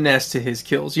some finesse to his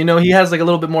kills. He has, like, a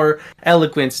little bit more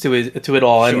eloquence to it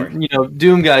all, and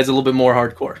Doom Guy is a little bit more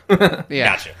hardcore.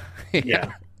 Yeah. Gotcha.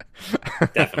 Yeah.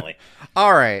 Definitely.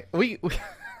 All right. We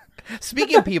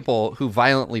speaking of people who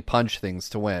violently punch things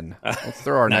to win, let's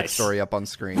throw our next story up on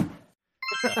screen.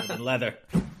 Leather.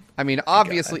 I mean,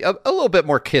 obviously, a little bit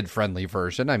more kid-friendly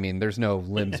version. I mean, there's no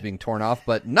limbs being torn off,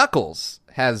 but Knuckles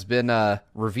has been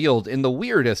revealed in the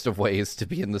weirdest of ways to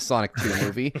be in the Sonic 2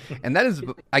 movie. And that is,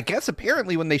 I guess,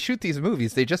 apparently when they shoot these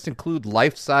movies, they just include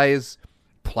life-size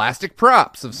plastic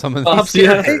props of some of these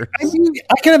characters.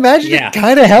 I can imagine it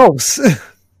kind of helps.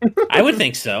 I would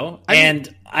think so.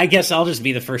 I guess I'll just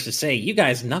be the first to say, you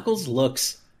guys, Knuckles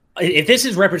looks... If this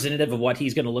is representative of what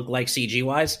he's going to look like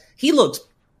CG-wise, he looks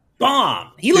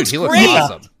bomb. He looks great.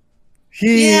 Awesome.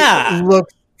 He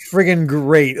looks friggin'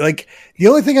 great. Like, the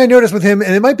only thing I noticed with him,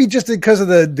 and it might be just because of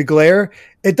the glare,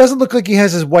 it doesn't look like he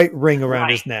has his white ring around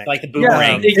his neck. Like the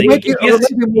boomerang. It might be a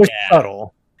little bit more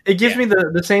subtle. It gives me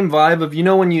the same vibe of,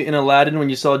 when you in Aladdin, when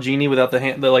you saw Genie without the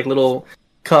like little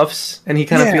cuffs, and he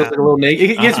kind of feels like a little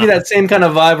naked. It gives me that same kind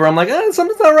of vibe where I'm like,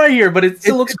 something's not right here, but it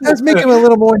still looks cool. It does make him a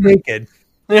little more naked.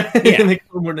 Make him a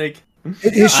little more naked.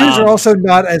 His shoes are also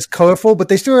not as colorful, but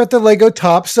they still are at the Lego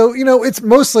top. So, it's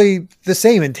mostly the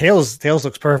same. And Tails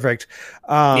looks perfect.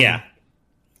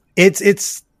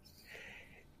 It's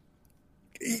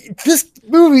this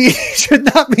movie should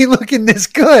not be looking this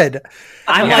good.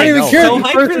 I'm not even so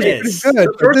hyped for this.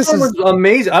 The first one was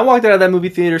amazing. I walked out of that movie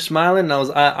theater smiling, and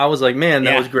I was like, man,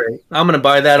 that was great. I'm going to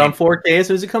buy that on 4K as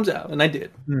soon as it comes out, and I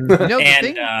did. The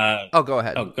thing... go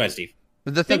ahead. Oh, go ahead, Steve.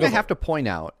 The thing I have to point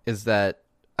out is that,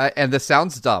 and this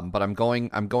sounds dumb, but I'm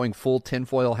going full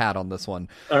tinfoil hat on this one.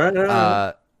 All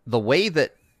right. The way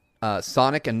that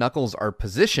Sonic and Knuckles are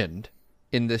positioned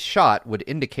in this shot would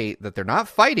indicate that they're not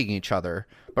fighting each other,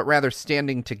 but rather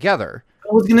standing together.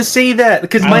 I was going to say that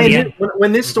because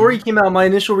when this story came out, my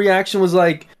initial reaction was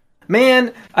like,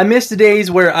 Man, I missed the days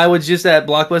where I was just at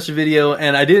Blockbuster Video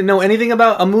and I didn't know anything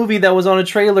about a movie that was on a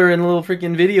trailer and a little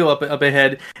freaking video up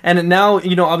ahead. And now,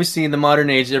 obviously in the modern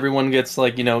age, everyone gets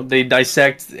they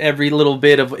dissect every little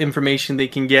bit of information they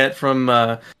can get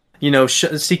from,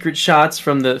 secret shots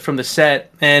from the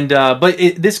set. And but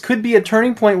this could be a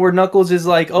turning point where Knuckles is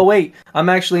like, oh wait, I'm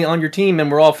actually on your team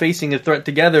and we're all facing a threat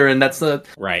together. And that's the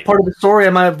part of the story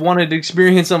I might have wanted to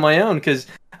experience on my own because.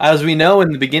 As we know,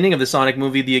 in the beginning of the Sonic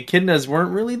movie, the Echidnas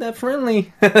weren't really that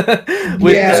friendly. This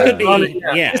could be,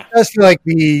 This does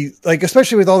feel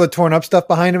especially with all the torn up stuff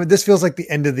behind him, this feels like the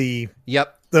end of the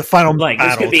final battle.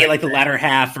 This could be like the latter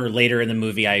half or later in the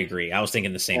movie. I agree. I was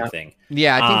thinking the same thing.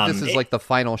 Yeah, I think this is like the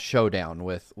final showdown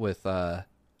with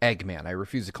Eggman. I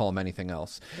refuse to call him anything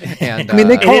else. And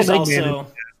they call him Eggman.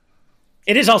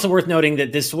 It is also worth noting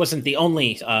that this wasn't the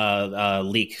only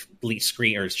leak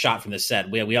screen or shot from the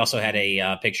set. We also had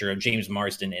a picture of James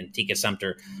Marsden and Tika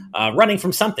Sumpter running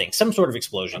from some sort of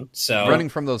explosion. So running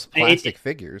from those plastic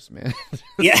figures, man.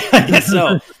 Yeah.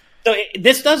 So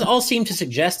this does all seem to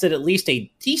suggest that at least a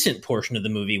decent portion of the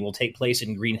movie will take place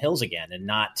in Green Hills again, and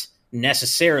not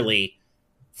necessarily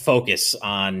focus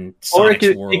on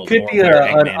Sonic's world. It could be an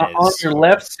on your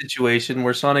left situation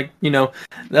where Sonic,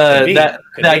 that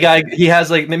guy, he has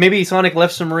maybe Sonic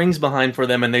left some rings behind for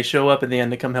them and they show up at the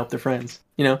end to come help their friends.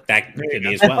 That could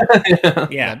be as well.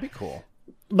 Yeah, that'd be cool.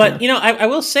 But I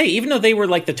will say, even though they were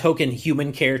like the token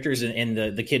human characters in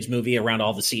the kids movie around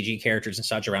all the CG characters and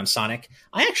such around Sonic,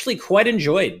 I actually quite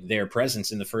enjoyed their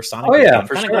presence in the first Sonic movie. I'm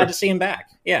kind of glad to see him back.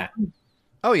 Yeah.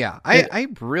 Oh yeah, I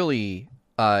really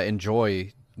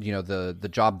enjoy. The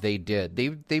job they did.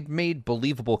 They've made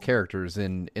believable characters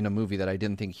in a movie that I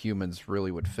didn't think humans really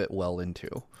would fit well into.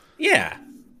 Yeah,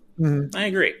 I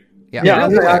agree. Yeah, I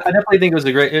definitely think it was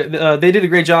a great. They did a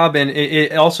great job, and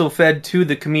it also fed to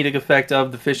the comedic effect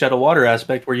of the fish out of water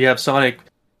aspect, where you have Sonic,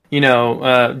 doing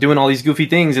all these goofy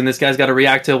things, and this guy's got to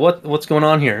react to what's going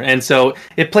on here, and so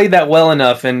it played that well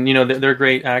enough, and they're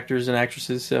great actors and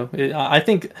actresses. So I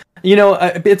think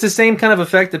it's the same kind of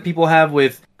effect that people have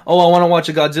with. Oh, I want to watch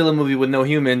a Godzilla movie with no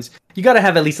humans. You got to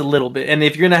have at least a little bit, and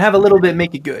if you're going to have a little bit,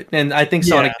 make it good. And I think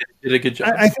Sonic did a good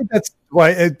job. I think that's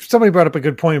why somebody brought up a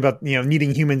good point about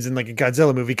needing humans in like a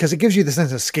Godzilla movie, because it gives you the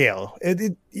sense of scale.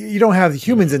 You don't have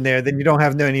humans in there, then you don't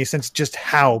have any sense just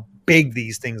how big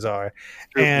these things are.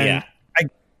 And I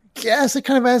guess it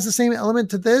kind of has the same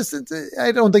element to this.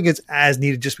 I don't think it's as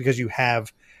needed just because you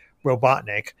have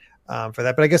Robotnik for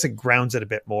that, but I guess it grounds it a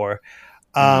bit more.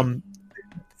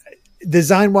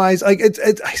 Design wise, I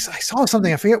saw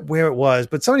something, I forget where it was,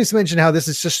 but somebody mentioned how this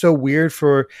is just so weird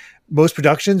for most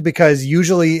productions, because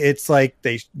usually it's like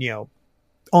they,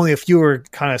 only a few are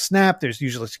kind of snapped. There's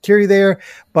usually security there,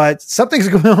 but something's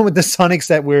going on with the Sonic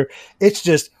set where it's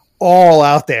just all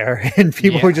out there and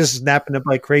people are just snapping up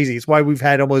like crazy. It's why we've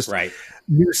had almost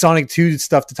new Sonic 2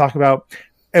 stuff to talk about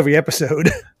every episode.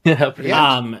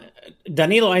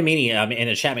 Danilo Imini in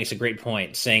the chat makes a great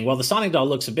point, saying, well, the Sonic doll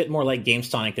looks a bit more like Game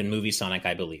Sonic than movie Sonic,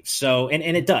 I believe. So,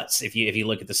 and it does, if you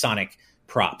look at the Sonic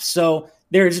props. So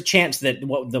there is a chance that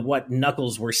what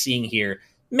Knuckles we're seeing here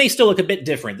may still look a bit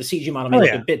different. The CG model may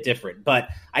look a bit different, but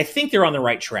I think they're on the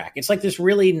right track. It's like this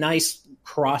really nice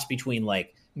cross between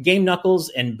Game Knuckles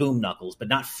and Boom Knuckles, but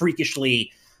not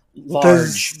freakishly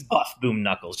large, buff Boom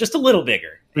Knuckles, just a little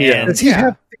bigger. Yeah. Does he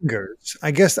have fingers?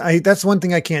 I guess that's one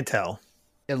thing I can't tell.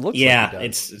 It looks like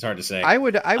it's hard to say. I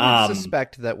would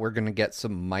suspect that we're going to get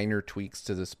some minor tweaks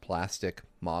to this plastic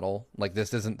model. Like,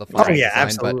 this isn't the final design,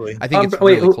 absolutely. but I think it's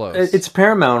really close. It's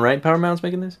Paramount, right? Paramount's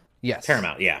making this? Yes.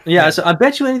 Paramount, Yeah, so I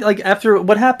bet you, after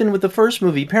what happened with the first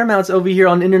movie, Paramount's over here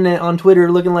on the internet, on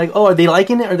Twitter, looking like, oh, are they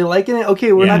liking it? Are they liking it?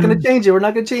 Okay, we're not going to change it. We're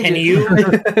not going to change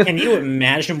it. Can you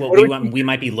imagine what we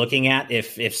might be looking at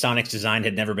if Sonic's design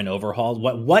had never been overhauled?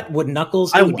 What would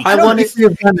Knuckles? He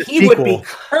would be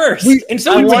cursed.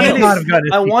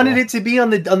 I wanted it to be on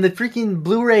the freaking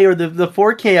Blu-ray or the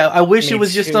 4K. I wish it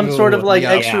was just some sort of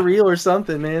extra reel or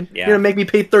something, man. You're going to make me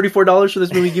pay $34 for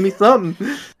this movie. Give me something.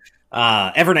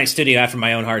 Evernight Studio After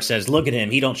My Own Heart says, look at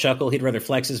him, he don't chuckle, he'd rather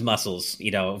flex his muscles.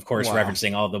 Of course,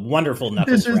 referencing all the wonderful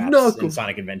Knuckles raps in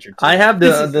Sonic Adventure 2. I have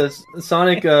the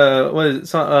Sonic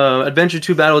Adventure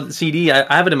 2 Battle CD.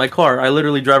 I have it in my car. I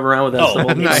literally drive around with that. Oh,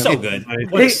 it's so good.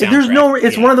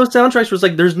 It's one of those soundtracks where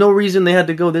it's there's no reason they had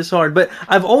to go this hard. But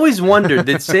I've always wondered,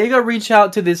 did Sega reach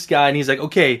out to this guy and he's like,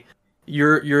 okay,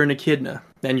 you're an echidna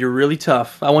and you're really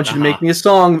tough. I want you to make me a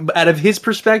song out of his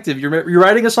perspective. You're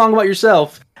writing a song about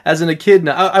yourself as an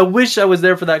echidna. I wish I was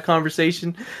there for that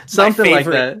conversation. Something like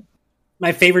that.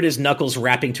 My favorite is Knuckles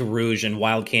rapping to Rouge in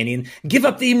Wild Canyon. Give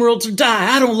up the emeralds or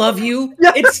die. I don't love you.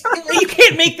 It's you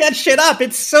can't make that shit up.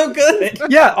 It's so good.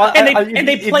 Yeah, and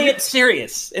they play it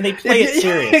serious. And they play it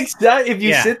serious. If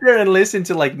you sit there and listen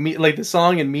to like the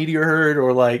song in Meteor Herd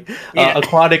or like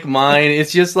Aquatic Mind,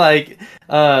 it's just like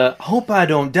hope I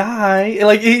don't die.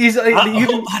 Like he's like,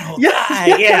 hope I don't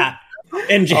die. Yeah.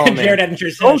 And Jared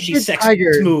Eddinger says she's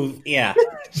sexy smooth. Yeah.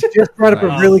 Just brought up a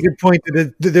really good point.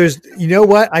 There's, you know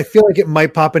what? I feel like it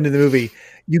might pop into the movie.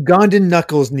 Ugandan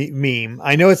Knuckles meme.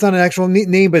 I know it's not an actual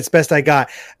name, but it's best I got.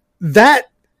 That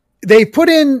they put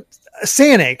in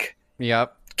Sonic.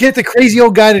 Yep. Get the crazy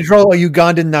old guy to draw a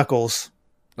Ugandan Knuckles.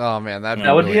 Oh man, that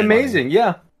would be amazing. Funny.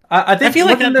 Yeah, I feel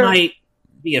like that might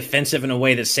be offensive in a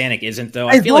way that Sonic isn't, though.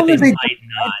 I feel like they might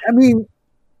not. I mean,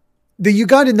 the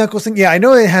Ugandan Knuckles thing, I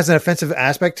know it has an offensive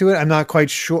aspect to it. I'm not quite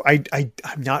sure. I'm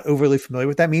not overly familiar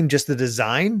with that meme, just the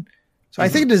design. So I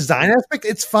think the design aspect,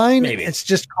 it's fine. Maybe. It's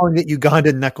just calling it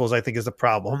Ugandan Knuckles, I think, is the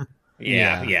problem.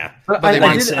 Yeah. But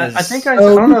I think I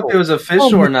don't know if it was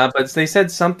official or not, but they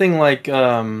said something like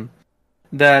that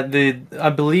I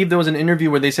believe there was an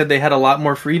interview where they said they had a lot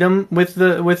more freedom with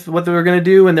what they were going to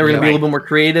do, and they were going to be a little bit more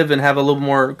creative and have a little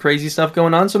more crazy stuff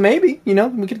going on. So maybe,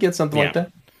 we could get something like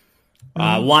that.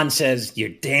 Juan says, "You're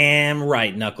damn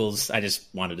right, Knuckles." I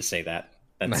just wanted to say that.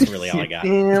 That's really all I got.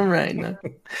 Damn right,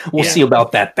 Knuckles. We'll see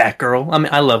about that, Batgirl. I mean,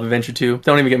 I love Adventure 2.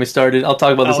 Don't even get me started. I'll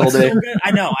talk about this all day. So good.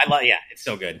 I know. It's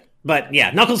so good. But yeah,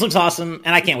 Knuckles looks awesome,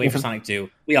 and I can't wait for Sonic 2.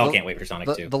 We all can't wait for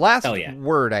Sonic 2. The last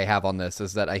word I have on this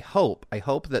is that I hope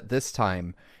that this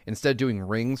time, instead of doing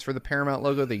rings for the Paramount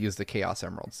logo, they use the Chaos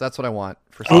Emeralds. That's what I want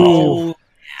for Sonic 2.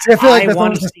 See, I feel like that's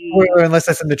not a spoiler unless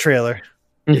that's in the trailer.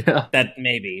 Yeah, that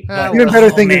maybe. Even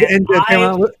better thing is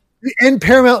the end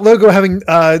Paramount logo having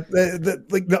the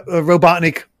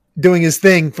Robotnik doing his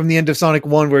thing from the end of Sonic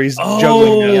 1 where he's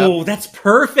juggling. Oh, that's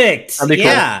perfect.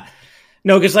 Yeah. Cool.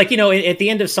 No, because at the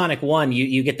end of Sonic 1,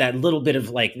 you get that little bit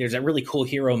of there's that really cool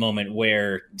hero moment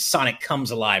where Sonic comes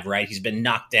alive, right? He's been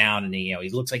knocked down and he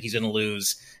looks like he's going to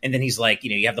lose. And then he's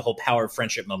you have the whole power of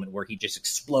friendship moment where he just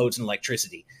explodes in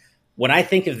electricity. When I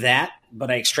think of that, but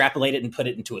I extrapolate it and put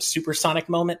it into a supersonic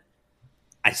moment,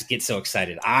 I just get so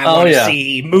excited. I want to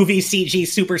see movie CG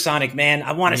Supersonic, man.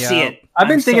 I want to see it. I've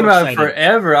been thinking about it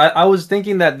forever. I was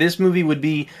thinking that this movie would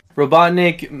be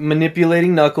Robotnik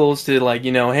manipulating Knuckles to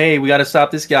hey, we got to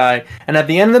stop this guy. And at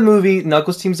the end of the movie,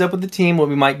 Knuckles teams up with the team, what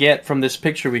we might get from this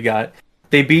picture we got.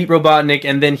 They beat Robotnik,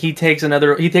 and then he takes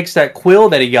that quill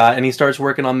that he got, and he starts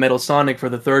working on Metal Sonic for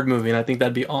the third movie, and I think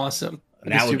that'd be awesome.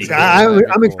 That would be cool.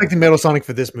 I'm expecting Metal Sonic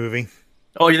for this movie.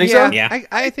 Oh, you think so? Yeah.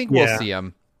 I think we'll see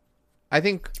him.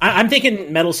 I'm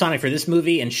thinking Metal Sonic for this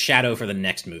movie and Shadow for the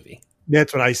next movie.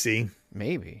 That's what I see.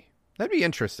 Maybe. That'd be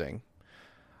interesting.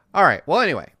 All right. Well,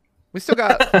 anyway, we still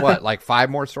got, 5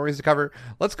 more stories to cover?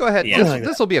 Let's go ahead. Yeah.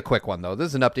 This will be a quick one, though. This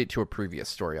is an update to a previous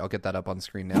story. I'll get that up on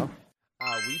screen now.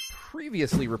 We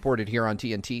previously reported here on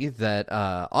TNT that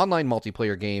online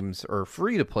multiplayer games or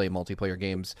free-to-play multiplayer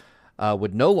games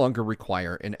would no longer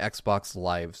require an Xbox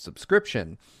Live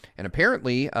subscription. And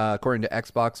apparently, according to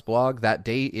Xbox blog, that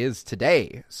day is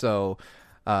today. So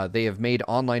they have made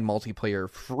online multiplayer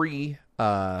free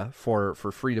for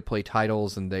free-to-play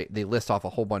titles, and they list off a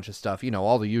whole bunch of stuff.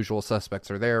 All the usual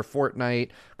suspects are there. Fortnite,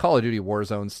 Call of Duty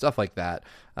Warzone, stuff like that.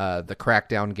 The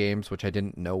Crackdown games, which I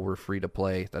didn't know were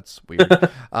free-to-play. That's weird.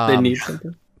 They need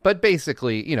something. But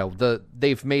basically,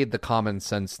 they've made the common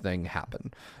sense thing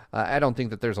happen. I don't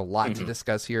think that there's a lot to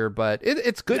discuss here, but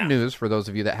it's good news for those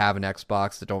of you that have an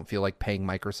Xbox that don't feel like paying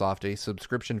Microsoft a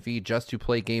subscription fee just to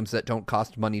play games that don't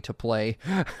cost money to play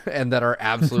and that are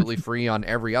absolutely free on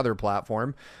every other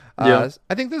platform. I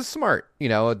think this is smart.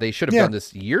 They should have done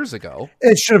this years ago.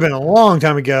 It should have been a long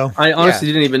time ago. I honestly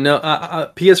didn't even know.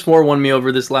 PS4 won me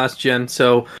over this last gen,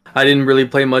 so I didn't really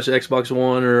play much Xbox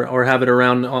One or have it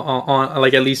around on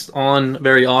at least on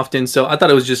very often. So I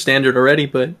thought it was just standard already,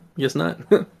 but guess not.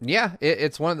 Yeah,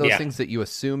 it's one of those things that you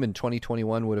assume in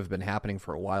 2021 would have been happening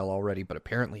for a while already, but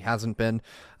apparently hasn't been.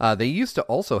 They used to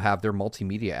also have their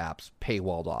multimedia apps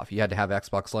paywalled off. You had to have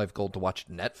Xbox Live Gold to watch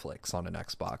Netflix on an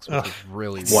Xbox, which is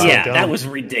really wild. Yeah, that was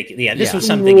ridiculous. Yeah, this was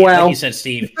something, like you said,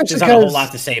 Steve, there's not a whole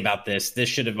lot to say about this. This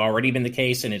should have already been the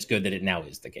case, and it's good that it now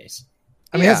is the case.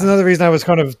 I mean, that's another reason I was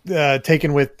kind of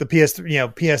taken with the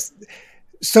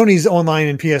Sony's online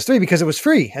and PS3 because it was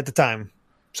free at the time.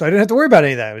 So I didn't have to worry about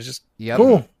any of that. It was just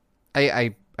cool.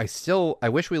 I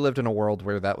wish we lived in a world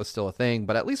where that was still a thing,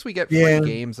 but at least we get free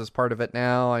games as part of it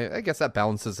now. I guess that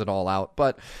balances it all out.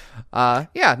 But not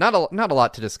a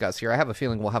lot to discuss here. I have a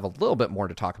feeling we'll have a little bit more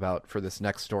to talk about for this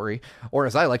next story, or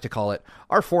as I like to call it,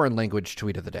 our foreign language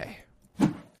tweet of the day.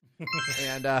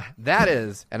 And that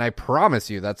is, and I promise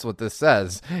you that's what this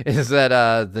says, is that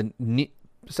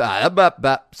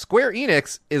Square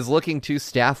Enix is looking to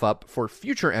staff up for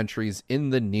future entries in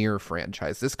the Nier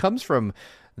franchise. This comes from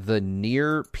the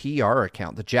Nier PR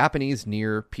account, the Japanese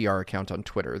Nier PR account on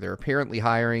Twitter. They're apparently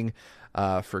hiring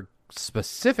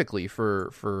specifically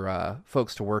for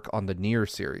folks to work on the Nier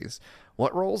series.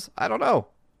 What roles? I don't know.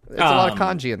 It's a lot of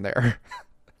kanji in there.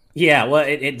 Yeah, well,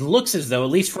 it looks as though, at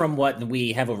least from what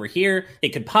we have over here, it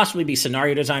could possibly be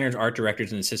scenario designers, art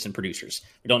directors, and assistant producers.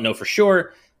 We don't know for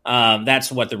sure.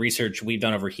 That's what the research we've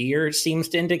done over here seems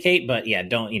to indicate. But yeah,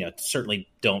 certainly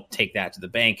don't take that to the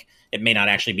bank. It may not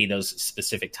actually be those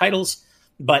specific titles,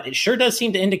 but it sure does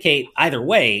seem to indicate either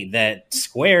way that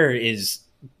Square is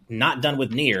not done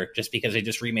with Nier just because they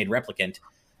just remade Replicant,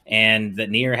 and that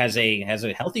Nier has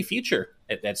a healthy future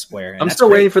at Square. And I'm still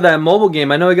waiting for that mobile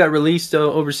game. I know it got released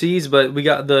overseas, but we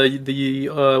got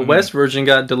the West version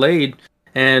got delayed,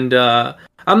 and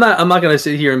I'm not going to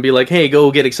sit here and be like, hey,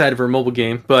 go get excited for a mobile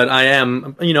game, but I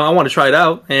am, I want to try it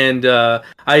out, and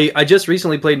I just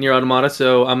recently played Nier Automata,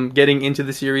 so I'm getting into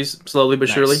the series slowly but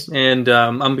surely, and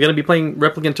I'm going to be playing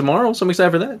Replicant tomorrow, so I'm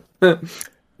excited for that.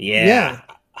 Yeah.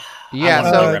 Yeah, I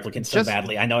want to play Replicant so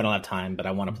badly. I know I don't have time, but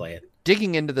I want to play it.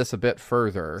 Digging into this a bit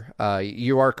further,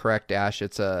 you are correct, Ash.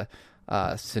 It's a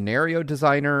scenario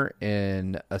designer,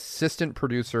 an assistant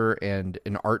producer, and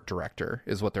an art director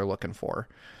is what they're looking for.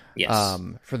 Yes.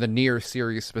 For the Nier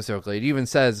series specifically. It even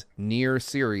says Nier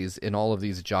series in all of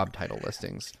these job title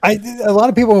listings. A lot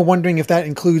of people are wondering if that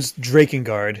includes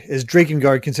Drakengard. Is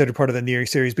Drakengard considered part of the Nier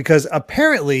series? Because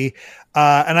apparently,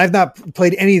 and I've not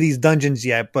played any of these dungeons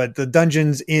yet, but the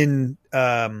dungeons in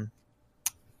Final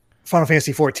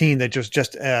Fantasy 14 that they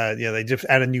just added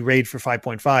a new raid for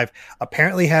 5.5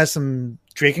 apparently has some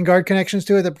Drakengard connections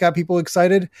to it that got people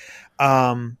excited.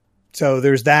 So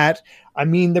there's that. I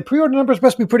mean, the pre-order numbers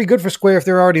must be pretty good for Square if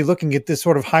they're already looking at this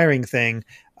sort of hiring thing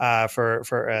for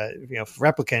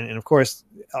Replicant. And of course,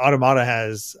 Automata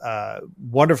has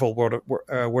wonderful word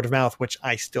of mouth, which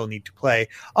I still need to play.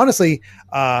 Honestly,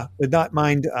 would not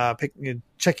mind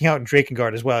checking out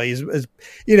Drakengard as well. He's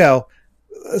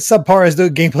subpar as the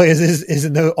gameplay is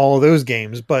in all of those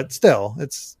games, but still,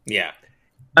 it's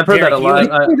I've heard that a lot.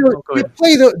 You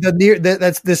play the Nier.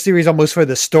 That's this series almost for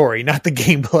the story, not the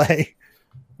gameplay.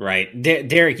 Right,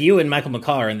 Derek, you and Michael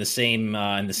McCall are in the same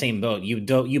boat.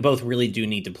 You both really do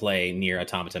need to play Nier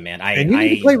Automata, man. And you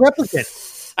need to play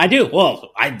Replicant. I do.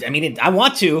 Well, I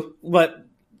want to, but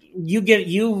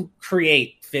you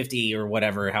create 50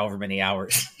 or however many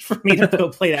hours for me to go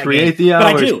play that create game. The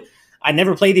hours. But I do. I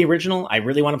never played the original. I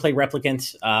really want to play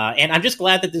Replicant, and I'm just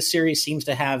glad that this series seems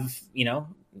to have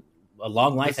a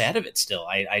long life ahead of it. Still,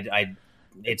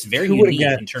 it's very unique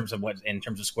in terms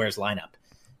of Square's lineup.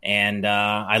 And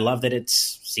I love that it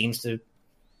seems to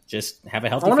just have a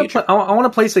healthy future. I want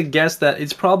to place a guess that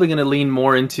it's probably going to lean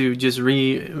more into just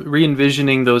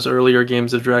re-envisioning those earlier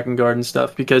games of Drakengard and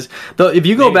stuff. Because if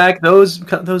you go back, those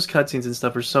cutscenes and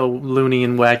stuff are so loony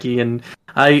and wacky, and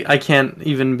I can't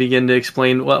even begin to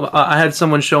explain. Well, I had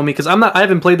someone show me because I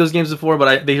haven't played those games before,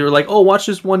 but they were like, "Oh, watch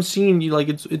this one scene.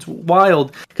 It's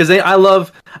wild." Because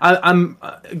I'm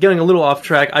getting a little off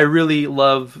track. I really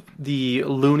love the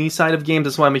loony side of games.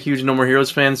 That's why I'm a huge No More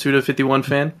Heroes fan, Suda51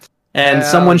 fan. And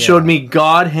someone showed me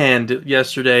God Hand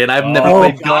yesterday, and I've never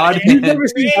played God Hand. You've never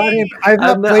seen God Hand? I've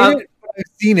not played it. I've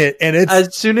seen it, and it's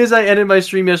as soon as I ended my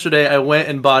stream yesterday, I went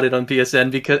and bought it on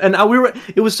PSN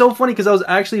it was so funny because I was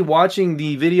actually watching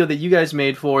the video that you guys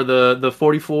made for the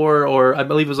 44 or I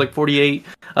believe it was like 48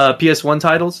 PS1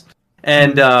 titles,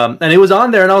 and it was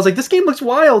on there, and I was like, this game looks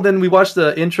wild. And we watched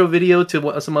the intro video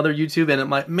to some other YouTube, and I'm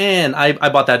like, man, I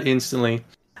bought that instantly.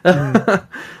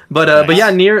 But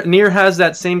yeah, Nier has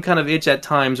that same kind of itch at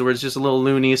times where it's just a little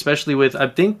loony, especially with I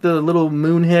think the little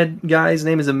moonhead guy's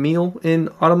name is Emil in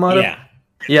Automata.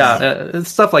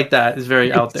 Stuff like that is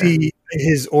very out there. See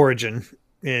his origin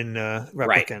in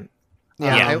Replicant.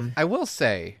 I will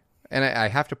say, and I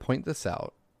have to point this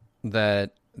out,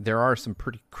 that there are some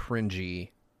pretty cringy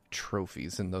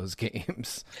trophies in those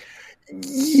games.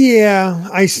 Yeah,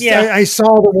 I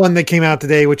saw the one that came out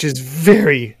today, which is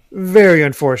very, very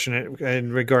unfortunate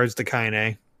in regards to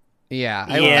Kaine.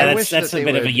 That's a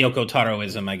bit of a Yoko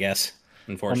Taroism, I guess,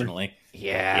 unfortunately.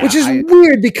 Which is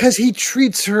weird because he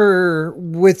treats her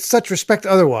with such respect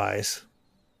otherwise,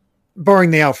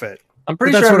 barring the outfit. I'm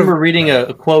pretty sure I remember reading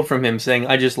a quote from him saying,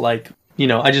 I just like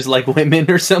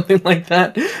women or something like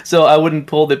that. So I wouldn't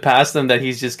pull it past him that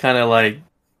he's just kind of like,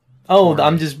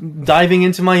 I'm just diving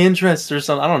into my interests or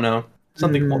something. I don't know.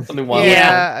 something wild.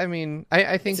 Yeah, I mean,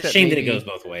 I think it's a shame that it goes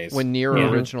both ways. When Nier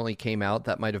originally came out,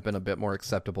 that might have been a bit more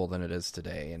acceptable than it is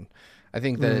today. And I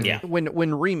think that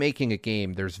when remaking a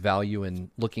game, there's value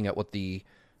in looking at what the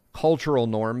cultural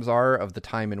norms are of the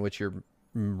time in which you're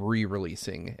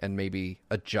re-releasing and maybe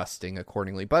adjusting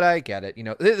accordingly. But I get it. You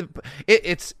know,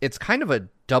 it's kind of a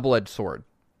double-edged sword.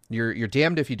 You're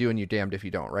damned if you do and you're damned if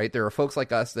you don't, right? There are folks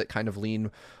like us that kind of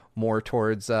lean more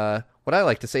towards what I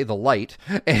like to say the light,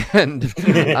 and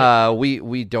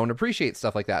we don't appreciate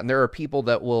stuff like that. And there are people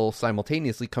that will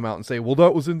simultaneously come out and say, well,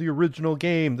 that was in the original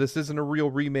game, this isn't a real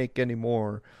remake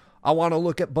anymore, I want to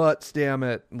look at butts, damn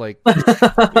it. Like,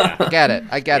 I get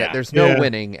it. There's no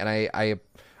winning, and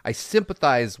I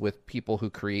sympathize with people who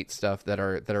create stuff that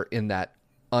are in that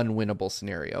unwinnable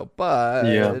scenario,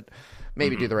 but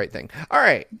maybe do the right thing. All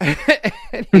right.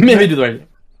 Maybe do the right thing.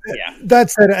 Yeah. That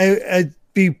said, I'd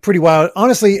be pretty wild.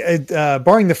 Honestly,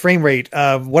 barring the frame rate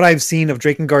of what I've seen of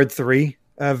Drakengard 3,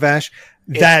 Vash,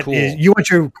 that cool. is, you want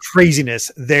your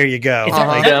craziness, there you go. Is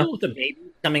that with the baby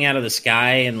coming out of the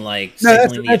sky and like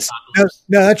that's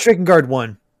Drakengard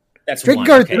 1. That's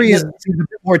Drakengard 3 is a bit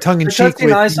more tongue in cheek. The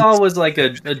cutscene I saw was like a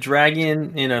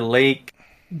dragon in a lake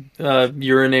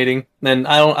urinating, and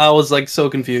I was like so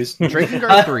confused.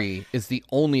 Drakengard 3 is the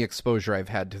only exposure I've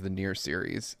had to the Nier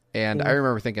series, and I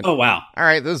remember thinking, "Oh wow, all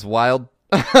right, this is wild."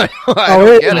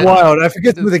 It is wild. I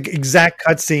forget the exact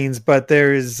cutscenes, but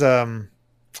there's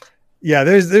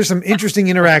there's some interesting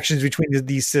interactions between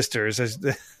these sisters as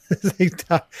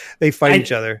they fight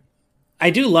each other. I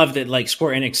do love that, like,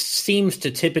 Square Enix seems to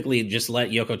typically just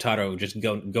let Yoko Taro just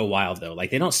go wild, though.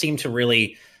 Like, they don't seem to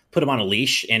really put him on a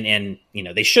leash, and you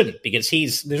know, they shouldn't, because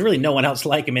there's really no one else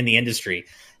like him in the industry.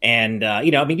 And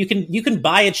you know, I mean, you can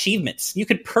buy achievements, you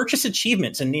could purchase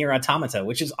achievements in Nier Automata,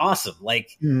 which is awesome.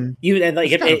 Like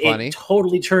it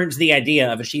totally turns the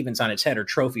idea of achievements on its head, or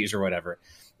trophies or whatever.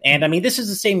 And I mean, this is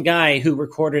the same guy who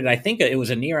recorded, I think it was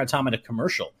a Nier Automata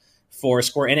commercial for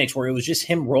Square Enix, where it was just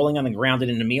him rolling on the ground in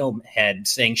an Emil head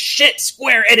saying, "Shit,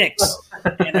 Square Enix!"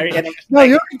 No,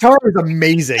 your guitar is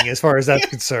amazing as far as that's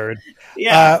concerned.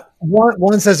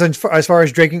 One says, as far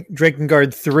as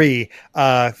Drakengard 3,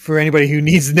 for anybody who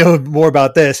needs to know more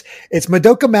about this, it's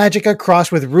Madoka Magica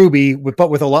crossed with Ruby, but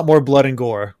with a lot more blood and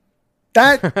gore.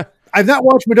 That I've not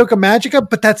watched Madoka Magica,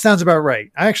 but that sounds about right.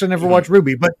 I actually never watched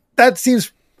Ruby, but that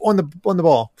seems on the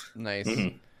ball. Nice.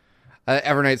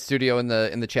 Evernight Studio in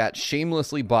the chat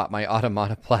shamelessly bought my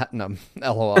Automata Platinum.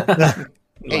 LOL.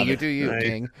 Hey, you do you, nice.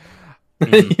 King.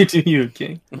 You do you,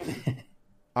 King.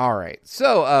 All right,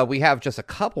 so we have just a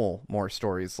couple more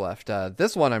stories left.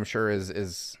 This one, I'm sure,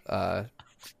 is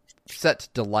set to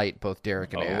delight both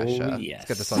Derek and Ash. Yes. Let's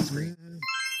get this on screen.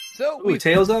 So we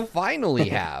finally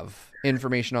have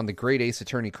information on the Great Ace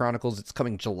Attorney Chronicles. It's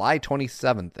coming July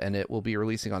 27th, and it will be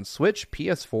releasing on Switch,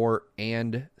 PS4,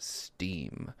 and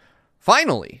Steam.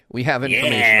 Finally, we have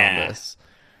information on this.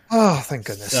 Oh, thank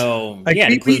goodness. So, it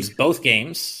includes both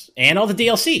games and all the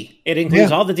DLC. It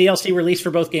includes all the DLC released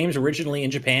for both games originally in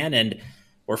Japan, and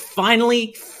we're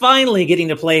finally getting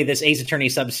to play this Ace Attorney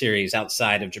sub-series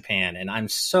outside of Japan, and I'm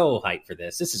so hyped for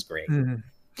this. This is great. Mm-hmm.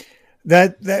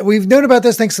 That we've known about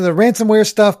this thanks to the ransomware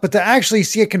stuff, but to actually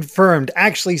see it confirmed,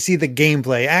 actually see the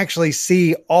gameplay, actually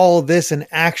see all this in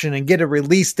action and get a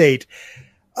release date.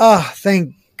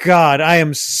 Thank God, I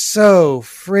am so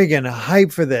friggin'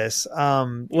 hyped for this.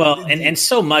 And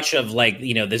so much of, like,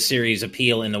 you know, this series'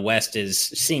 appeal in the West is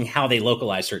seeing how they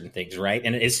localize certain things, right?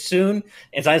 And as soon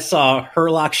as I saw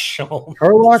Herlock Sholmes.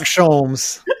 Herlock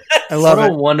Sholmes. I love it.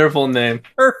 What a wonderful name.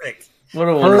 Perfect. What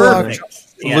a wonderful name.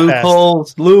 Yeah.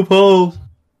 Loopholes.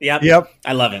 Yep.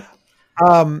 I love it.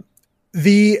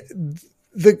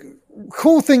 The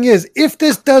cool thing is, if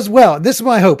this does well, this is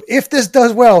my hope. If this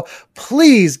does well,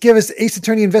 please give us Ace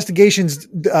Attorney Investigations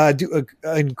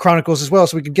in Chronicles as well,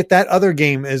 so we can get that other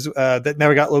game as that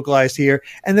never got localized here,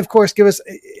 and of course, give us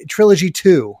Trilogy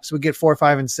 2, so we get 4,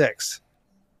 5, and 6.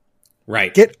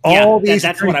 Right. Get all the Ace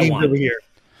Attorney games over here.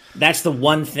 That's the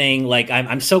one thing. Like,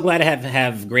 I'm so glad to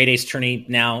have Great Ace Attorney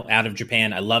now out of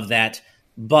Japan. I love that.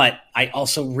 But I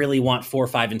also really want 4,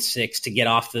 5, and 6 to get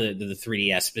off the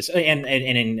 3DS, and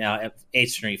in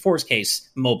Ace Attorney 4's case,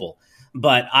 mobile.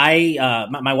 But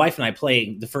my wife and I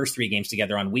play the first 3 games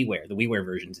together on WiiWare, the WiiWare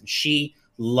versions, and she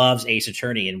loves Ace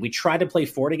Attorney. And we tried to play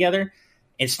 4 together.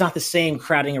 It's not the same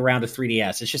crowding around a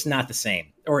 3DS. It's just not the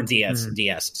same, or a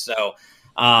DS. So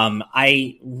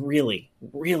I really,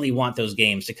 really want those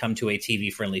games to come to a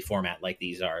TV-friendly format like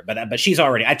these are. But she's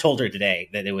already, I told her today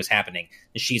that it was happening,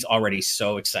 and she's already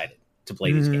so excited to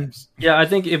play these games. Yeah, I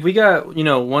think if we got,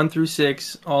 1 through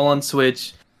 6 all on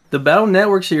Switch, the Battle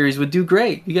Network series would do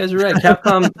great. You guys are right.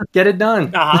 Capcom, get it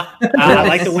done.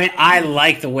 I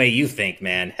like the way you think,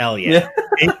 man. Hell yeah.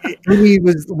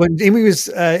 When Amy was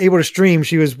able to stream,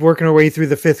 she was working her way through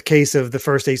the 5th case of the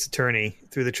first Ace Attorney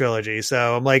through the trilogy.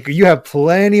 So I'm like, you have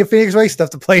plenty of Phoenix Wright stuff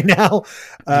to play now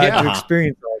to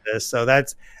experience all this. So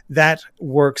that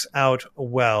works out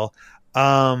well.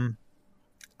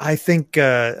 I think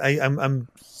I'm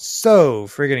so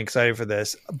friggin' excited for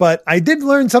this. But I did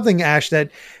learn something, Ash,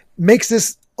 that makes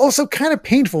this also kind of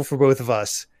painful for both of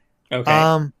us.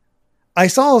 Okay. I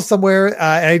saw somewhere,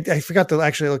 I forgot to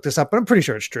actually look this up, but I'm pretty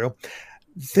sure it's true.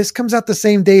 This comes out the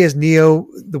same day as Neo: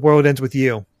 The World Ends With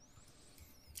You.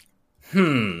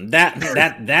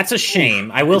 That's a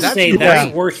shame. I will say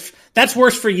that's worse. That's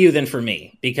worse for you than for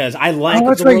me, because I like The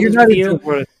World Ends With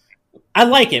You. I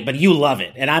like it, but you love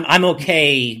it, and I'm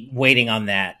okay waiting on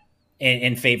that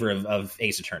in favor of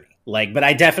Ace Attorney. But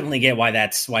I definitely get why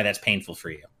that's painful for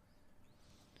you.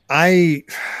 I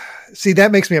see,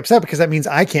 that makes me upset because that means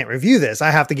I can't review this.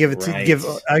 I have to give it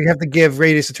I have to give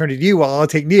Ace Attorney to you while I'll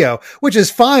take Neo, which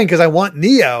is fine because I want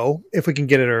Neo if we can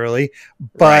get it early.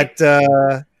 But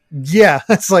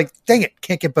it's like, dang it,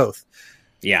 can't get both.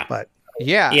 Yeah, but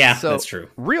so that's true.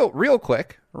 Real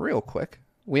quick.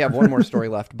 We have one more story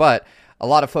left, but a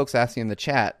lot of folks asking in the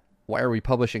chat, why are we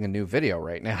publishing a new video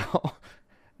right now?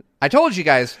 I told you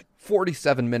guys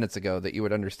 47 minutes ago that you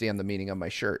would understand the meaning of my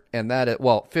shirt, and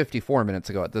 54 minutes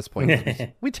ago at this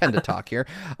point. We tend to talk here.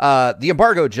 The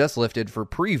embargo just lifted for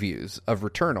previews of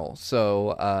Returnal,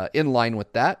 so in line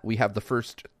with that, we have the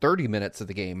first 30 minutes of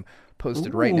the game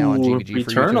posted right now on GVG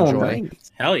for you to enjoy.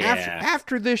 Nice. Hell yeah.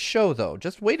 After this show, though,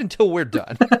 just wait until we're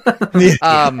done.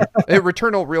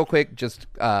 Returnal, real quick, just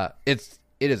it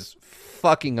is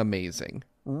fucking amazing.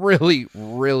 Really,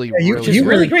 really,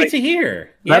 really great to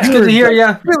hear. That's good to hear.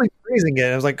 Yeah, really praising it.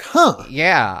 I was like, huh.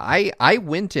 Yeah, I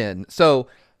went in. So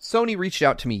Sony reached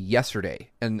out to me yesterday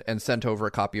and sent over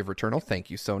a copy of Returnal. Thank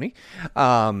you, Sony.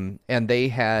 And they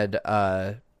had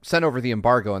sent over the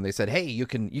embargo, and they said, hey, you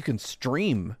can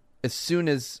stream as soon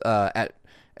as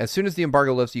the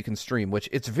embargo lifts. You can stream, which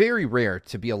it's very rare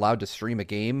to be allowed to stream a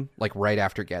game right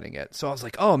after getting it. So I was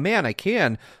like, oh man, I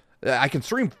can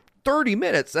stream 30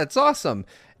 minutes. That's awesome.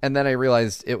 And then I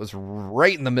realized it was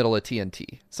right in the middle of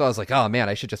TNT. So I was like, oh man,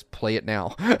 I should just play it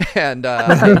now. And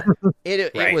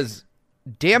it was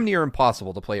damn near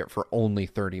impossible to play it for only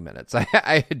 30 minutes.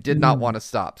 I did not want to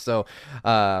stop. So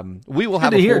we will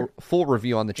have a full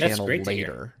review on the channel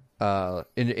later.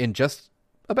 In just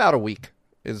about a week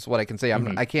is what I can say.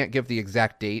 I can't give the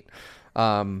exact date,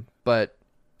 but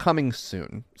coming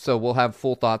soon. So we'll have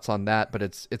full thoughts on that, but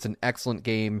it's an excellent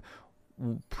game.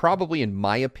 Probably, in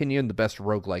my opinion, the best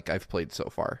roguelike I've played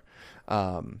so far.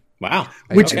 Wow.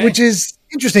 Which is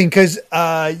interesting because,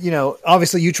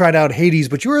 obviously you tried out Hades,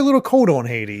 but you were a little cold on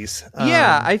Hades.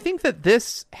 Yeah, I think that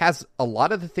this has a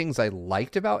lot of the things I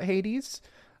liked about Hades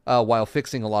while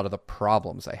fixing a lot of the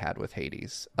problems I had with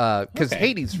Hades. Because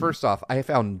Hades, first off, I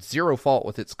found zero fault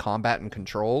with its combat and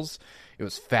controls. It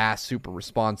was fast, super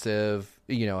responsive,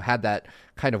 had that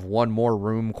kind of one more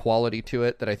room quality to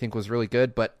it that I think was really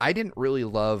good. But I didn't really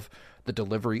love the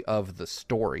delivery of the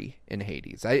story in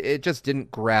Hades. It just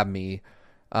didn't grab me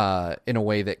in a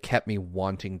way that kept me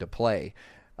wanting to play.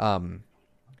 And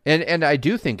I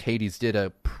do think Hades did a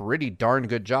pretty darn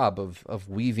good job of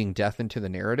weaving death into the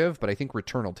narrative, but I think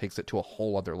Returnal takes it to a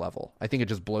whole other level. I think it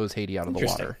just blows Hades out of the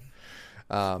water.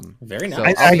 Very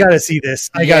nice. I gotta see this.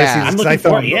 I'm looking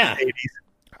for it. Yeah.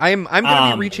 I'm going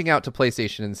to be reaching out to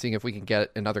PlayStation and seeing if we can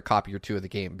get another copy or two of the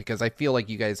game, because I feel like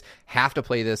you guys have to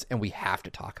play this and we have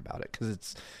to talk about it,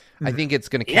 because I think it's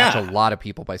going to catch a lot of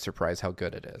people by surprise how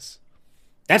good it is.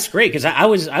 That's great, because I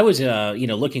was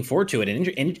looking forward to it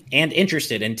and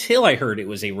interested until I heard it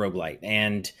was a roguelite,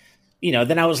 and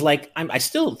then I was like, I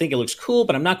still think it looks cool,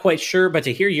 but I'm not quite sure. But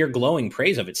to hear your glowing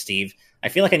praise of it, Steve, I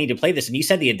feel like I need to play this. And you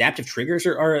said the adaptive triggers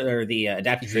or the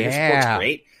adaptive trigger support's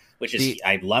great, which is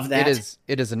I love that.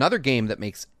 It is another game that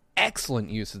makes excellent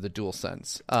use of the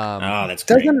DualSense. That's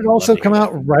great. Doesn't it also come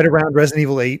out right around Resident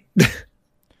Evil 8?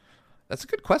 That's a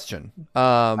good question.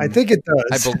 I think it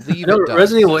does. I believe it does.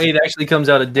 Resident Evil 8 actually comes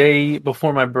out a day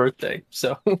before my birthday,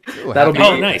 so that'll be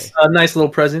nice. A nice little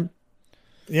present.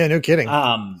 Yeah, no kidding.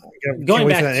 Going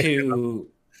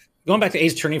back to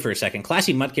Ace Attorney for a second,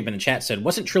 Classy Mudkip in the chat said,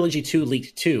 wasn't Trilogy 2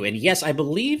 leaked too? And yes, I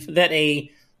believe that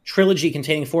a trilogy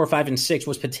containing 4, 5, and 6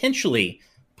 was potentially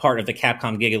part of the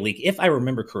Capcom Giga Leak, if I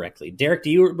remember correctly. Derek, do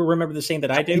you remember the same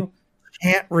that I do?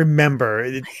 Can't remember.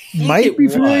 It might be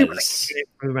familiar, but I can't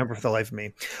remember for the life of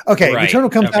me. Okay,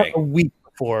 Returnal comes out a week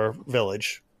before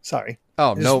Village. Sorry.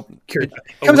 Oh, Just no. curious.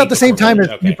 It comes out the same time as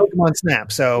Okay. Pokemon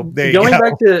Snap. So there you Going go.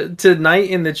 back to Night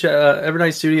in the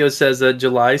Evernight Studios says that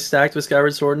July stacked with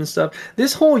Skyward Sword and stuff.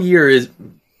 This whole year is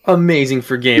amazing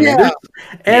for gaming.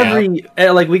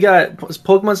 Yeah. Like we got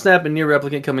Pokemon Snap and Nier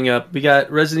Replicant coming up. We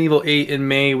got Resident Evil 8 in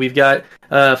May. We've got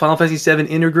Final Fantasy 7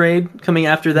 Intergrade coming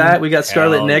after that. We got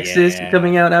Scarlet Nexus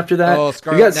coming out after that. Oh,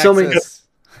 Scarlet we got Nexus. so many.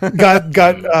 got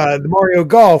the Mario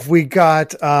Golf. We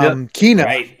got Kina.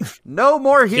 Right. No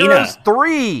more Heroes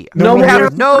 3. No we more have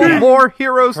Heroes no 3. more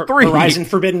Heroes 3. Horizon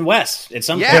Forbidden West. At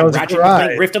some Yeah. point, Ratchet and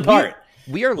Clank Rift Apart.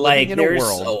 We are Like, living in a there's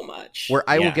world so much. where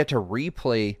I will Yeah. get to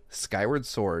replay Skyward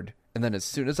Sword, and then as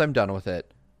soon as I'm done with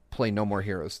it, play No More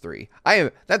Heroes 3. I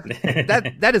am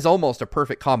that is almost a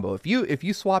perfect combo. If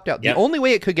you swapped out, Yep. the only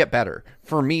way it could get better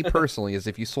for me personally is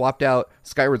if you swapped out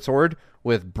Skyward Sword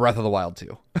with Breath of the Wild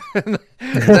 2. And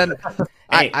then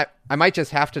Hey. I might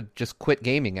just have to just quit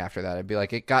gaming after that. I'd be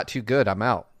like, it got too good. I'm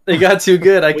out. They got too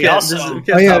good. I We can't. also- I can't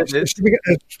Oh yeah. stop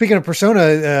it. Speaking of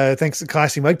Persona, thanks to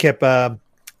Classy Mudkip,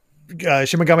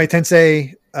 Shin Megami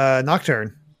Tensei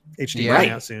Nocturne HD Yeah. coming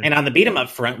out soon. And on the beat 'em up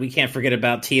front, we can't forget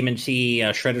about TMNT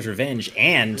Shredder's Revenge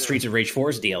and Streets of Rage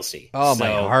 4's DLC. Oh, my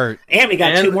heart. And we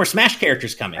got And- 2 more Smash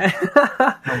characters coming.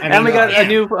 And we got yeah. a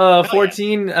new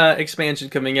 14 expansion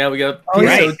coming out. We got Oh,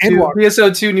 yeah. PSO2, And Walker.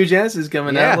 PSO2 New Genesis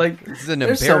coming Yeah. out. Like, This is an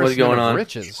there's so much embarrassment going of on.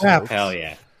 riches. Yeah. folks. Hell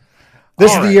yeah.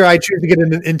 This All is the right. year I choose to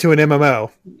get into an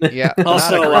MMO. Yeah.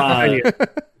 Also, not a-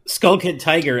 Skull Kid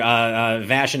Tiger,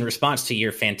 Vash, in response to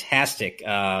your fantastic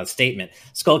statement,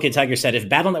 Skull Kid Tiger said, if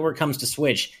Battle Network comes to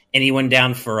Switch, anyone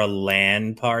down for a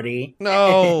LAN party?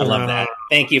 no. I love that.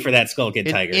 Thank you for that, Skull Kid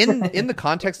In, Tiger. in the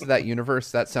context of that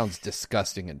universe, that sounds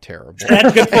disgusting and terrible. That's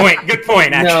a good point. Good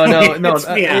point, no, actually. no.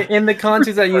 It's- yeah. In the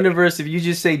context of that universe, if you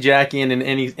just say Jack in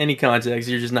any context,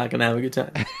 you're just not going to have a good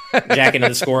time. Jack into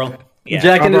the squirrel. Yeah.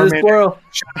 Jack into the Man. squirrel.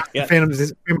 Yeah.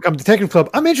 Famicom Detective Club.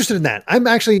 I'm interested in that. I'm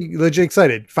actually legit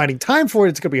excited. Finding time for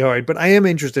it's going to be hard, but I am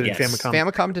interested Yes. in Famicom.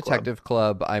 Famicom Detective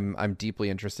Club, I'm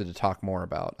deeply interested to talk more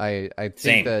about. I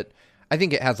Same. think I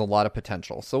think it has a lot of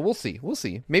potential. So we'll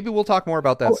see. Maybe we'll talk more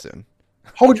about that soon.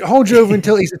 Hold you over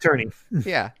until Ace Attorney.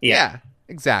 Yeah.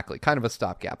 Exactly. Kind of a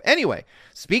stopgap. Anyway,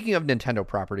 speaking of Nintendo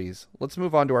properties, let's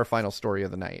move on to our final story of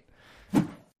the night.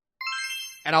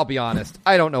 And I'll be honest,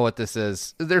 I don't know what this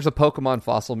is. There's a Pokemon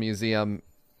fossil museum.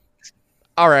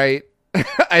 All right.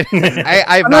 I've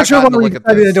I'm not sure gotten what to we look at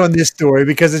decided to this. do on this story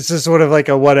because it's just sort of like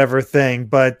a whatever thing.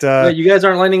 But Yeah, you guys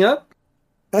aren't lining up?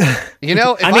 You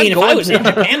know, if I mean, I'm if I going was in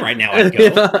Japan right now, I'd go. I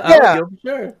would go for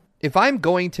sure. if I'm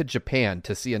going to Japan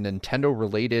to see a Nintendo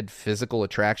related physical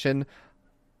attraction,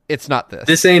 it's not this.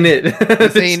 This ain't it.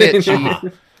 This ain't it, Chief. Uh-huh.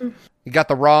 You got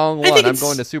the wrong I one. think I'm it's-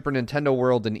 going to Super Nintendo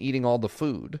World and eating all the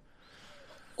food.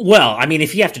 Well, I mean,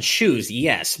 if you have to choose,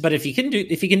 yes. But if you can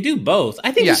do both,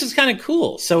 I think Yes. this is kind of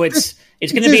cool. So it's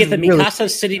going to this be is at the really- Mikasa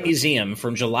City Museum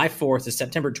from July 4th to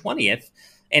September 20th,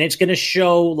 and it's going to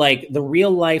show like the real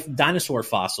life dinosaur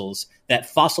fossils that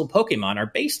fossil Pokemon are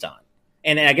based on.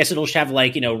 And I guess it'll have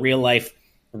like, real life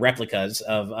replicas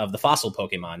of the fossil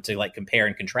Pokemon to like compare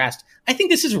and contrast. I think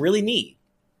this is really neat.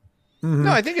 Mhm.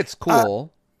 No, I think it's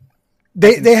cool.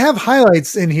 They have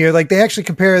highlights in here. Like they actually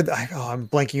compare. I'm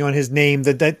blanking on his name.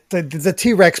 The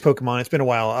T-Rex Pokemon. It's been a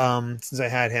while since I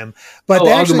had him. But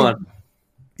they actually, Agumon.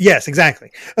 yes,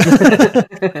 exactly.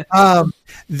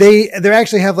 They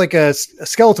actually have like a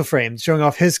skeletal frame showing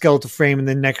off his skeletal frame, and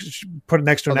then put it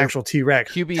next to an Oh, the actual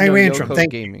T-Rex. QB Hey, no Rantrum, Yoko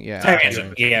thank you. gaming. Yeah.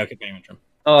 Tyrantrum. Yeah, okay, Tyrantrum.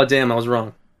 Oh, damn, I was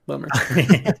wrong. Bummer.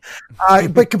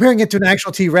 But comparing it to an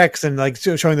actual T-Rex and like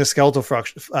showing the skeletal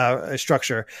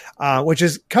structure, which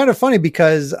is kind of funny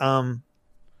because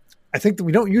I think that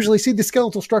we don't usually see the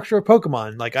skeletal structure of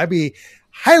Pokemon. Like I'd be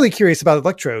highly curious about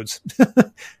Electrodes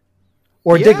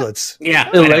or Yeah. Digletts. Yeah,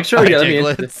 I know. Electro, yeah, that'd be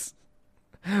interesting. Diglets.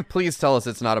 Please tell us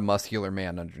it's not a muscular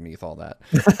man underneath all that.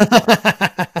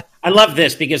 I love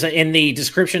this because in the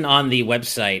description on the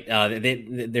website,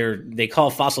 they call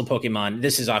fossil Pokemon.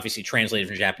 This is obviously translated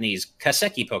from Japanese,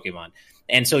 Kaseki Pokemon.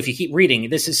 And so if you keep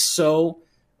reading, this is so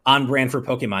on brand for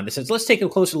Pokemon. This says, let's take a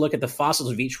closer look at the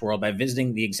fossils of each world by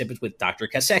visiting the exhibits with Dr.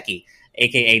 Kaseki,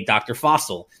 aka Dr.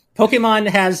 Fossil. Pokemon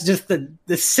has just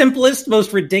the simplest,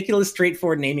 most ridiculous,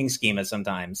 straightforward naming schema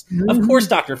sometimes. Of course,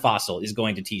 Dr. Fossil is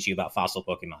going to teach you about fossil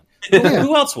Pokemon.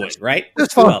 Who else would, right?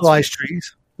 Just Who else would? fossilized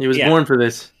trees. He was Yeah. born for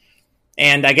this.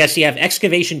 And I guess you have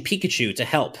Excavation Pikachu to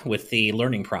help with the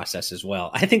learning process as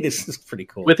well. I think this is pretty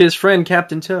cool. With his friend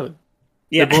Captain Toad.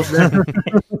 yeah, They're both there.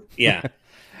 yeah,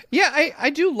 Yeah, I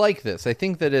do like this. I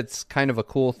think that it's kind of a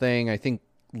cool thing. I think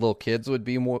little kids would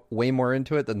be way more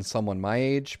into it than someone my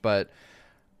age, but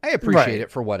I appreciate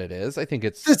it for what it is. I think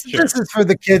it's this is for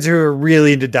the kids who are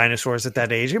really into dinosaurs at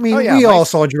that age. I mean, we all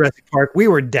saw Jurassic Park. We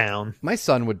were down. My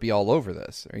son would be all over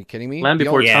this. Are you kidding me? Land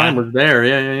Before Time was there.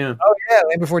 Yeah. Oh yeah,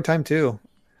 Land Before Time too.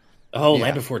 Oh,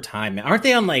 Land Before Time. Aren't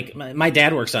they on like my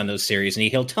dad works on those series and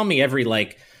he'll tell me every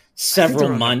like several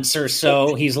months or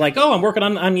so. He's like, "Oh, I'm working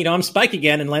on I'm Spike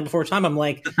again in Land Before Time." I'm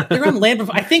like, "They're on Land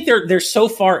Before." I think they're so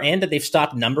far in that they've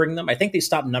stopped numbering them. I think they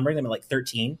stopped numbering them at like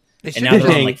 13. And now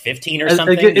they're on like 15 or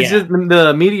something. It's just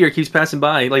the meteor keeps passing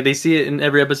by. Like they see it in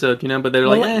every episode, but they're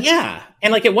like, yeah.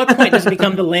 And like, at what point does it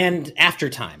become the Land After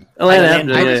Time?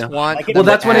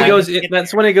 That's when it goes.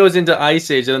 That's when it goes into Ice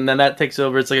Age, and then that takes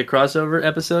over. It's like a crossover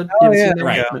episode. Oh yeah,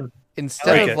 right.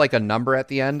 Instead of like a number at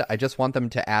the end, I just want them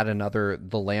to add another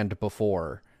The Land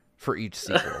Before for each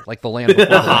sequel, like The Land Before,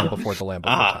 The Land Before, The Land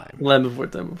Before Time. Land Before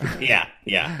Time. Yeah.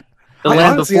 The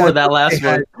Land Before that last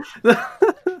one.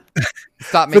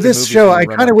 For this show, I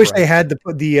kind of wish they had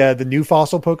the new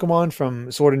fossil Pokemon from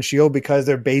Sword and Shield, because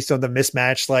they're based on the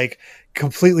mismatched, like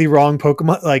completely wrong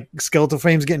Pokemon, like skeletal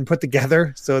frames getting put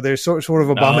together. So they're sort of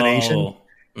abomination. Oh.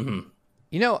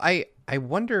 Mm-hmm. I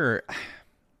wonder,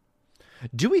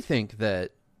 do we think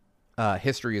that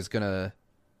history is going to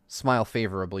smile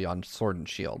favorably on Sword and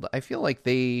Shield? I feel like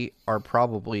they are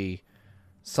probably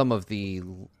some of the,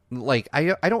 like,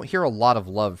 I don't hear a lot of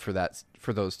love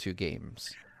for those two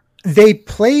games. They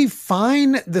play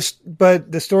fine,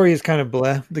 but the story is kind of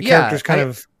bleh. The characters kind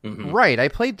of... Right, I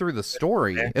played through the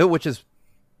story, which is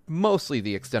mostly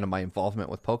the extent of my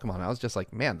involvement with Pokemon. I was just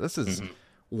like, man, this is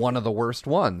one of the worst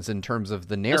ones in terms of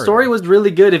the narrative. The story was really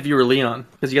good if you were Leon,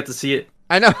 because you got to see it.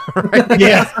 I know, right?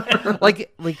 Yeah.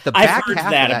 like the back half of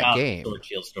that game. Sword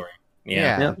Shield story.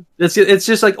 Yeah. It's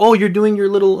just like, oh, you're doing your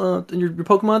little your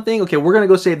Pokemon thing. Okay, we're gonna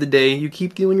go save the day. You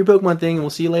keep doing your Pokemon thing, and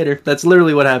we'll see you later. That's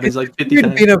literally what happens. Like 50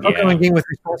 times. Being a Pokemon game with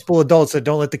responsible adults that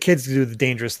don't let the kids do the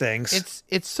dangerous things.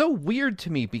 It's so weird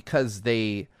to me because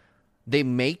they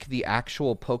make the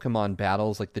actual Pokemon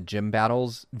battles, like the gym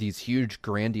battles, these huge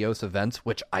grandiose events,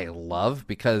 which I love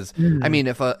because I mean,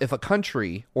 if a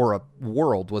country or a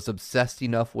world was obsessed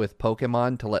enough with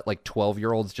Pokemon to let like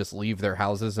 12-year-olds just leave their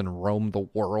houses and roam the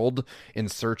world in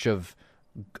search of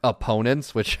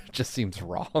opponents, which just seems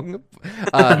wrong,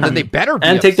 then they better be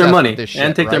and take their money with this shit,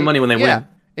 and take their money when they win.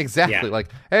 Exactly. Like,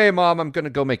 hey, Mom, I'm going to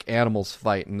go make animals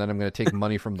fight, and then I'm going to take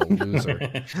money from the loser.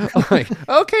 Like,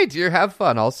 okay, dear, have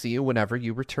fun. I'll see you whenever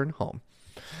you return home.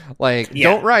 Like,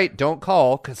 don't write, don't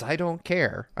call, because I don't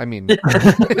care. I mean, it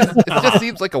just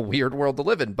seems like a weird world to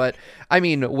live in. But, I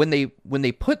mean, when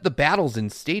they put the battles in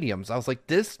stadiums, I was like,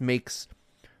 this makes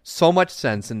so much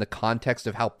sense in the context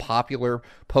of how popular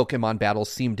Pokemon battles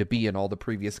seem to be in all the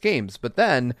previous games. But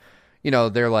then,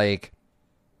 they're like...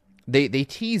 They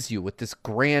tease you with this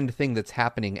grand thing that's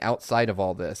happening outside of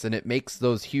all this, and it makes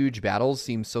those huge battles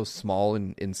seem so small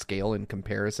in scale in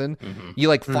comparison.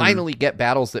 You finally get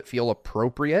battles that feel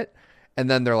appropriate, and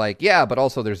then they're like, yeah, but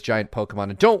also there's giant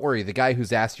Pokemon, and don't worry, the guy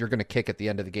whose ass you're going to kick at the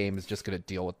end of the game is just going to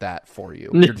deal with that for you.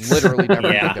 You're literally never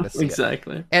going to see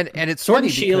it. And it's funny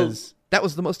because that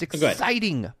was the most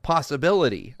exciting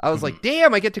possibility. I was like,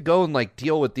 damn, I get to go and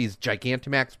deal with these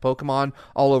Gigantamax Pokemon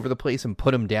all over the place and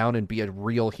put them down and be a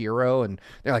real hero. And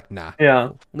they're like, nah.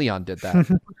 Yeah. Leon did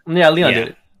that. Leon did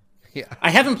it. Yeah. I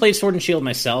haven't played Sword and Shield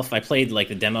myself. I played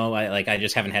the demo. I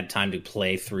just haven't had time to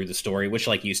play through the story, which,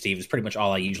 like you, Steve, is pretty much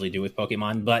all I usually do with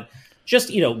Pokemon. But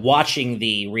just, watching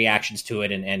the reactions to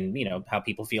it and how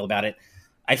people feel about it,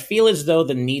 I feel as though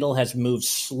the needle has moved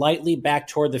slightly back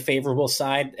toward the favorable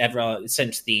side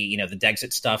since the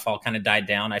Dexit stuff all kind of died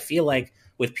down. I feel like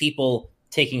with people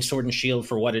taking Sword and Shield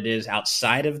for what it is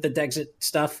outside of the Dexit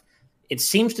stuff, it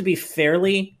seems to be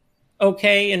fairly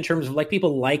okay in terms of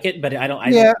people like it, but I don't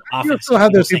often still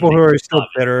have those people who are still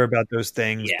bitter about those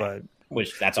things, but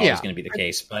which that's always going to be the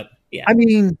case. But I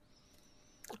mean,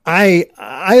 I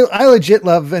legit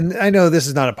love, and I know this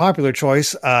is not a popular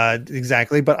choice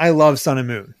exactly, but I love Sun and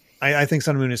Moon. I think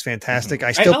Sun and Moon is fantastic.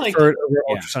 I still prefer it over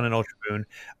Ultra Sun and Ultra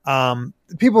Moon.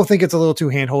 People think it's a little too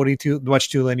handholdy,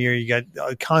 much too linear. You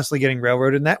got constantly getting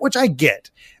railroaded in that, which I get.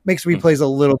 Makes replays a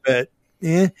little bit,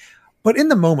 but in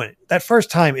the moment, that first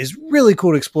time is really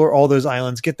cool to explore all those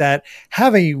islands, get that,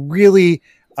 have a really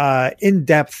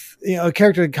in-depth, a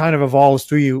character that kind of evolves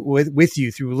through you with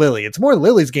you through Lily. It's more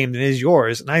Lily's game than it is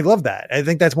yours, and I love that. I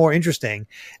think that's more interesting.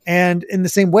 And in the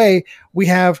same way, we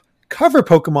have cover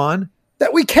Pokemon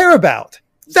that we care about.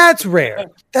 That's rare.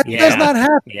 That does not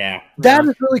happen. Yeah. That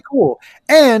is really cool.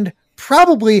 And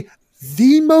probably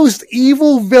the most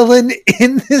evil villain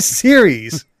in this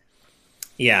series.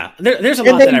 Yeah. There's a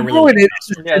lot that I really like.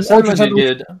 Yeah, Sun and Moon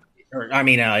did.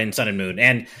 In Sun and Moon.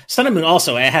 And Sun and Moon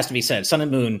also, it has to be said, Sun and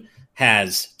Moon,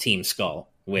 has Team Skull,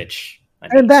 which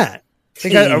and that they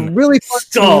got a really fun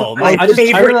Skull, my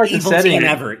favorite evil team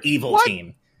ever. Evil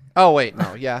team. Oh wait,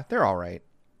 no, yeah, they're all right.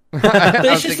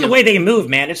 It's just the way they move,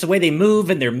 man. It's the way they move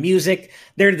and their music.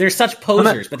 They're such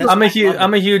posers. I'm a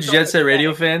huge Jet Set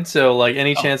Radio fan, so like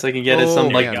any chance I can get at some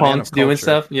like punks doing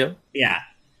stuff. Yep. Yeah.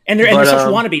 And they're such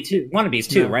wannabes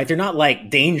too, right? They're not like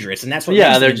dangerous, and that's what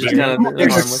they're just they're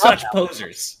such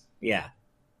posers. Yeah.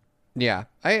 Yeah.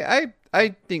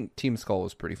 I think Team Skull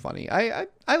was pretty funny. I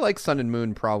like Sun and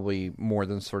Moon probably more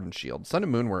than Sword and Shield. Sun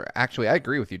and Moon were actually, I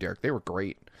agree with you, Derek. They were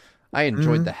great. I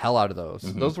enjoyed the hell out of those.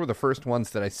 Those were the first ones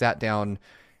that I sat down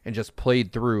and just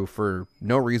played through for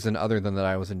no reason other than that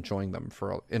I was enjoying them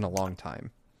in a long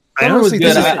time. I honestly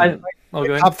think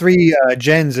top 3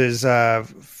 gens is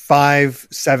 5,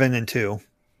 7, and 2.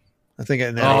 I think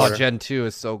in that order. Gen 2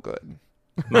 is so good.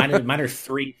 Mine are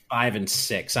 3, 5, and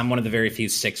 6. I'm one of the very few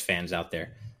 6 fans out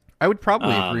there. I would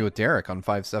probably agree with Derek on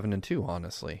 5, 7, and 2,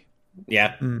 honestly.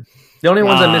 Yeah. The only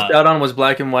ones I missed out on was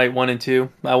Black and White 1 and 2.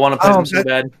 I want to play them so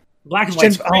bad. Black and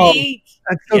White's great.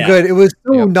 That's so good. It was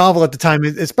so novel at the time,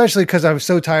 especially because I was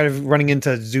so tired of running into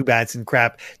Zubats and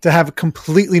crap, to have a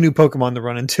completely new Pokemon to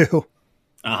run into.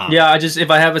 Yeah, if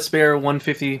I have a spare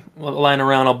 150 lying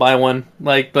around, I'll buy one.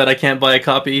 But I can't buy a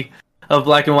copy of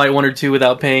Black and White 1 or 2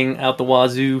 without paying out the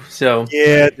wazoo. So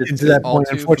yeah, to that point,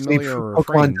 unfortunately,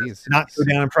 Pokemon does not go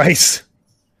down in price.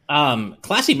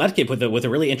 Classy Mudkip with a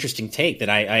really interesting take that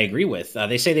I agree with.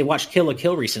 They say they watched Kill la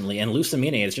Kill recently, and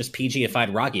Lucamine is just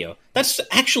PG-ified Ragio. That's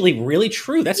actually really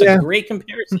true. That's a great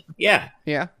comparison. Yeah.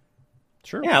 Yeah.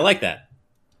 Sure. Yeah, I like that.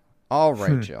 All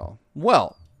right, y'all.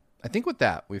 Well, I think with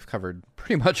that, we've covered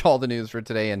pretty much all the news for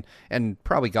today and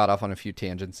probably got off on a few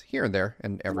tangents here and there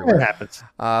and everywhere. It happens.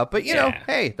 But, you know,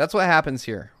 hey, that's what happens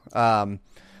here.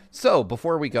 So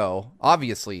before we go,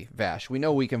 obviously, Vash, we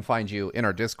know we can find you in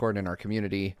our Discord, in our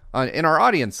community, in our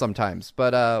audience sometimes.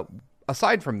 But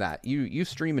aside from that, you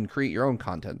stream and create your own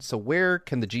content. So where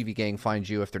can the GV gang find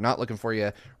you if they're not looking for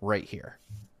you right here?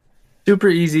 Super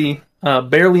easy.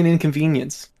 Barely an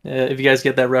inconvenience. If you guys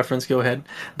get that reference, go ahead.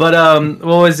 But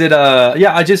what was it?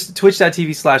 I just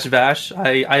twitch.tv/Vash.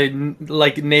 I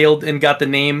nailed and got the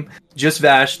name. Just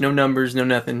Vash. No numbers, no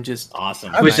nothing. Just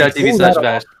awesome.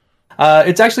 Twitch.tv/Vash.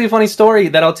 It's actually a funny story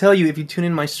that I'll tell you if you tune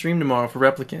in my stream tomorrow for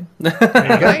Replicant.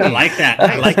 I like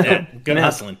that. Good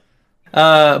hustling.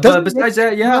 But besides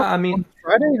that, I mean,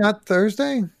 Friday, not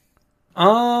Thursday.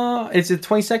 Is it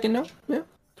 22nd? No,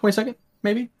 22nd,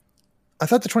 maybe. I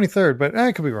thought the 23rd, but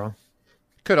I could be wrong.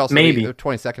 Could also be the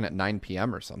 22nd at 9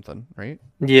 p.m. or something, right?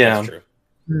 Yeah, that's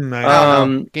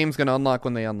true. Game's gonna unlock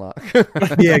when they unlock.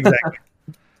 Yeah, exactly.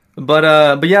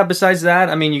 But yeah, besides that,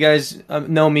 I mean, you guys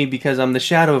know me because I'm the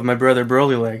shadow of my brother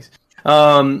Broly Legs.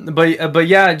 But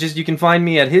yeah, just you can find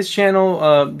me at his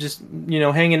channel, just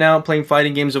hanging out, playing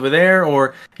fighting games over there,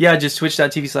 or just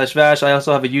twitch.tv/Vash. I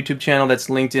also have a YouTube channel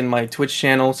that's linked in my Twitch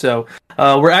channel. So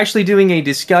we're actually doing a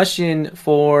discussion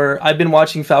I've been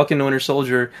watching Falcon and Winter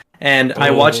Soldier, and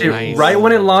I watch it right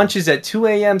when it launches at 2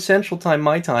 a.m. Central Time,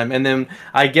 my time, and then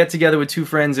I get together with 2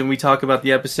 friends and we talk about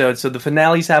the episode. So the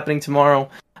finale's happening tomorrow.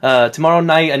 Tomorrow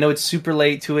night. I know it's super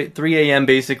late, 3 a.m.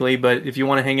 basically, but if you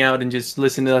want to hang out and just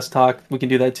listen to us talk, we can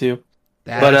do that too.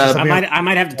 I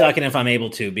might have to duck in if I'm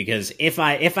able to, because if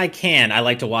I can, I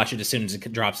like to watch it as soon as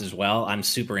it drops as well. I'm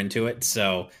super into it.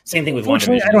 So same thing with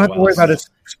WandaVision. I don't have to worry about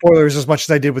spoilers as much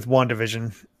as I did with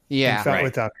WandaVision. Yeah,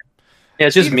 yeah,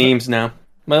 it's just memes now.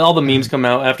 All the memes come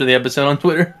out after the episode on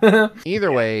Twitter.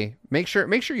 Either way, make sure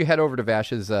you head over to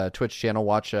Vash's Twitch channel,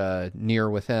 watch Nier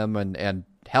with him, and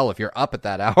hell, if you're up at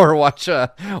that hour, watch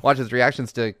his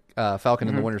reactions to Falcon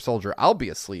and the Winter Soldier. I'll be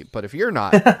asleep, but if you're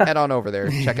not, head on over there,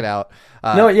 check it out.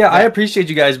 I appreciate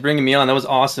you guys bringing me on. That was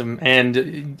awesome,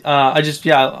 and I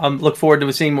look forward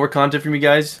to seeing more content from you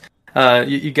guys.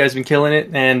 You guys have been killing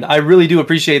it, and I really do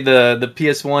appreciate the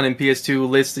PS1 and PS2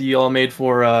 lists that you all made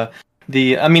for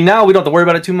I mean, now we don't have to worry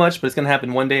about it too much, but it's going to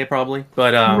happen one day probably.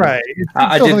 But right.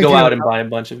 I did go out and buy a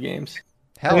bunch of games.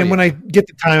 When I get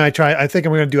the time, I think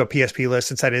I'm going to do a PSP list,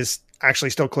 since that is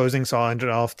actually still closing, so I'll end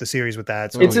off the series with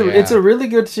that. So. It's a really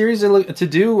good series to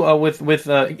do with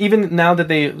even now that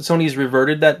Sony's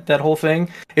reverted that whole thing.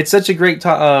 It's such a great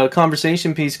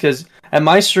conversation piece, because at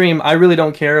my stream I really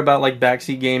don't care about like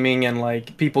backseat gaming and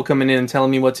like people coming in and telling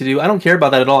me what to do. I don't care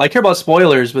about that at all. I care about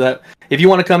spoilers, but if you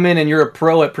want to come in and you're a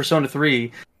pro at Persona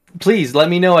 3, please let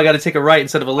me know. I got to take a right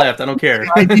instead of a left. I don't care.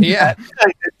 Yeah.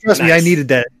 Trust me, I needed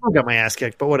that. I got my ass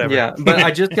kicked, but whatever. Yeah, but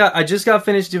I just got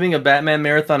finished doing a Batman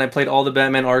marathon. I played all the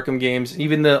Batman Arkham games,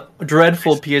 even the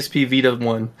dreadful PSP Vita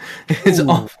one. It's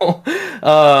awful.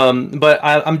 But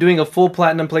I'm doing a full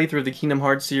platinum playthrough of the Kingdom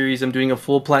Hearts series. I'm doing a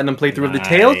full platinum playthrough of the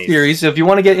Tales series. So if you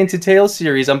want to get into Tales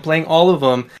series, I'm playing all of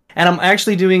them, and I'm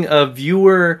actually doing a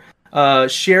viewer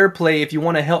share play. If you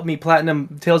want to help me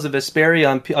platinum Tales of Vesperia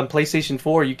on PlayStation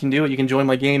 4, you can do it. You can join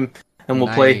my game. And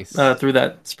we'll play through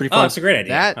that. It's pretty fun. Oh, it's a great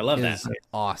idea. I love that.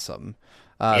 Awesome.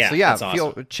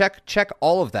 Awesome. Check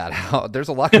all of that out. There's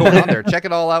a lot going on there. Check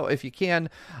it all out if you can.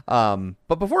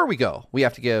 But before we go, we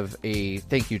have to give a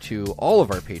thank you to all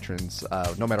of our patrons,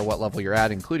 no matter what level you're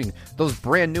at, including those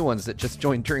brand new ones that just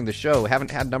joined during the show.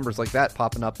 Haven't had numbers like that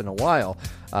popping up in a while.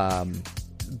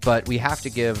 But we have to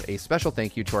give a special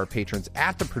thank you to our patrons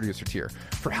at the producer tier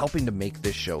for helping to make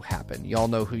this show happen. You all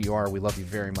know who you are. We love you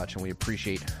very much, and we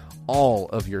appreciate all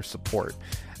of your support.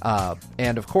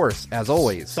 And of course, as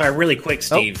always... Sorry, really quick,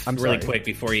 Steve. Quick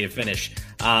before you finish.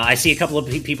 I see a couple of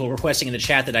people requesting in the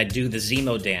chat that I do the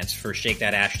Zemo dance for Shake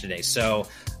That Ash today. So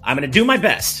I'm going to do my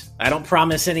best. I don't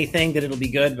promise anything that it'll be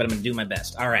good, but I'm going to do my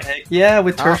best. All right. Yeah,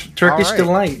 with Turkish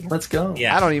Delight. Let's go.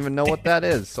 Yeah. I don't even know what that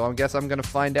is, so I guess I'm going to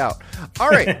find out. All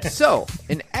right, so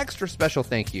an extra special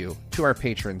thank you to our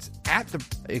patrons at the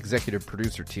executive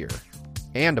producer tier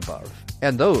and above.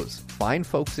 And those fine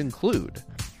folks include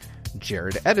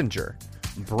Jared Edinger,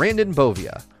 Brandon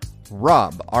Bovia,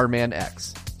 Rob Arman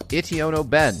X, Itiono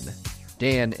Ben,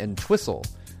 Dan and Twistle,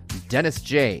 Dennis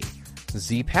J,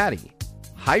 Z Patty,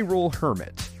 Hyrule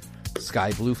Hermit,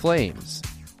 Sky Blue Flames,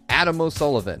 Adam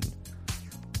O'Sullivan,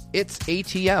 It's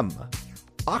ATM,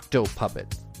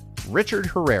 Octopuppet, Richard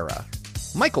Herrera,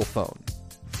 Michael Phone,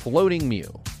 Floating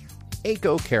Mew,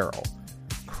 Aiko Carroll,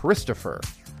 Christopher,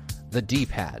 The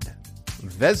D-Pad,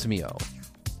 Vesmio,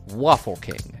 Waffle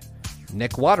King,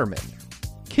 Nick Waterman,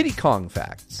 Kitty Kong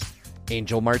Facts,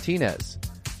 Angel Martinez,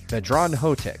 Vedran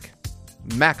Hotik,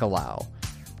 Macalau,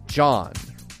 John,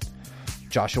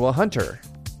 Joshua Hunter,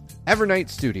 Evernight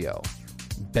Studio,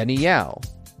 Benny Yao,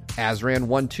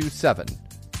 Azran127,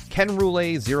 Ken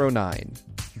Roulette 09,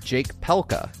 Jake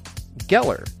Pelka,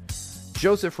 Geller,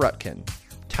 Joseph Rutkin,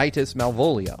 Titus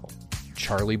Malvolio,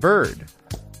 Charlie Bird,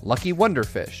 Lucky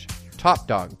Wonderfish, Top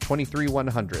Dog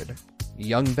 23100,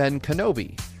 Young Ben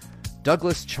Kenobi,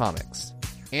 Douglas Chomix,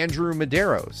 Andrew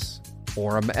Medeiros,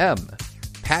 Orem M,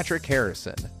 Patrick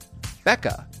Harrison,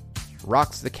 Becca,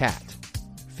 Rocks the Cat,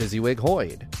 Fizzywig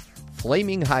Hoyd,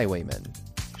 Flaming Highwayman,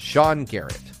 Sean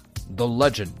Garrett, The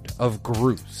Legend of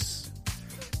Groose,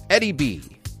 Eddie B,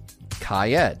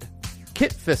 Kai Ed,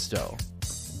 Kit Fisto,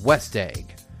 West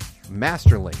Egg,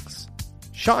 Masterlinks,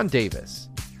 Sean Davis,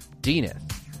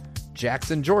 Deaneth,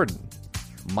 Jackson Jordan,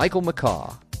 Michael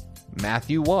McCaw,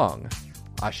 Matthew Wong,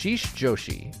 Ashish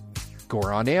Joshi,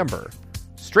 Goron Amber,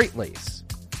 Straight Lace,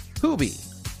 Hoobie,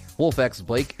 WolfX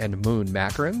Blake and Moon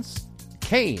Macarons,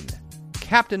 Kane,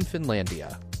 Captain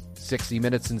Finlandia, 60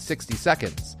 Minutes and 60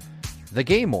 Seconds, The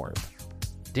Game Orb,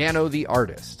 Dano the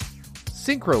Artist,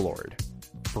 Synchrolord,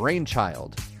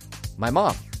 Brainchild, My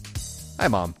Mom, Hi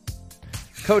Mom,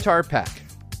 Kotar Peck,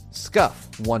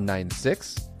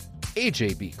 Scuff196,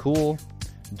 AJB Cool,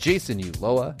 Jason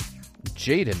Uloa,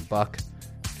 Jaden Buck,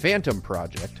 Phantom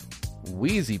Project,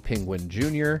 Wheezy Penguin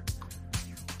Jr.,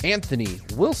 Anthony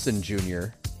Wilson Jr.,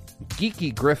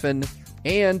 Geeky Griffin,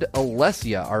 and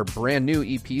Alessia, our brand new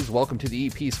EPs. Welcome to the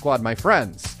EP squad, my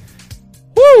friends.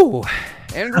 Woo!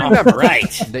 And remember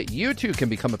that you too can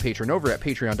become a patron over at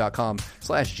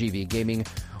patreon.com/GVGaming,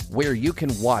 where you can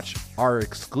watch our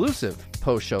exclusive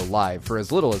post-show live for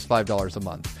as little as $5 a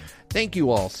month. Thank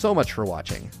you all so much for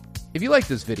watching. If you like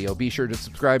this video, be sure to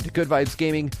subscribe to Good Vibes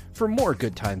Gaming for more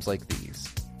good times like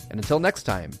these. And until next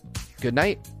time, good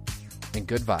night and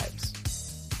good vibes.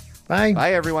 Bye.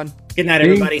 Bye, everyone. Good night,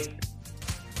 everybody.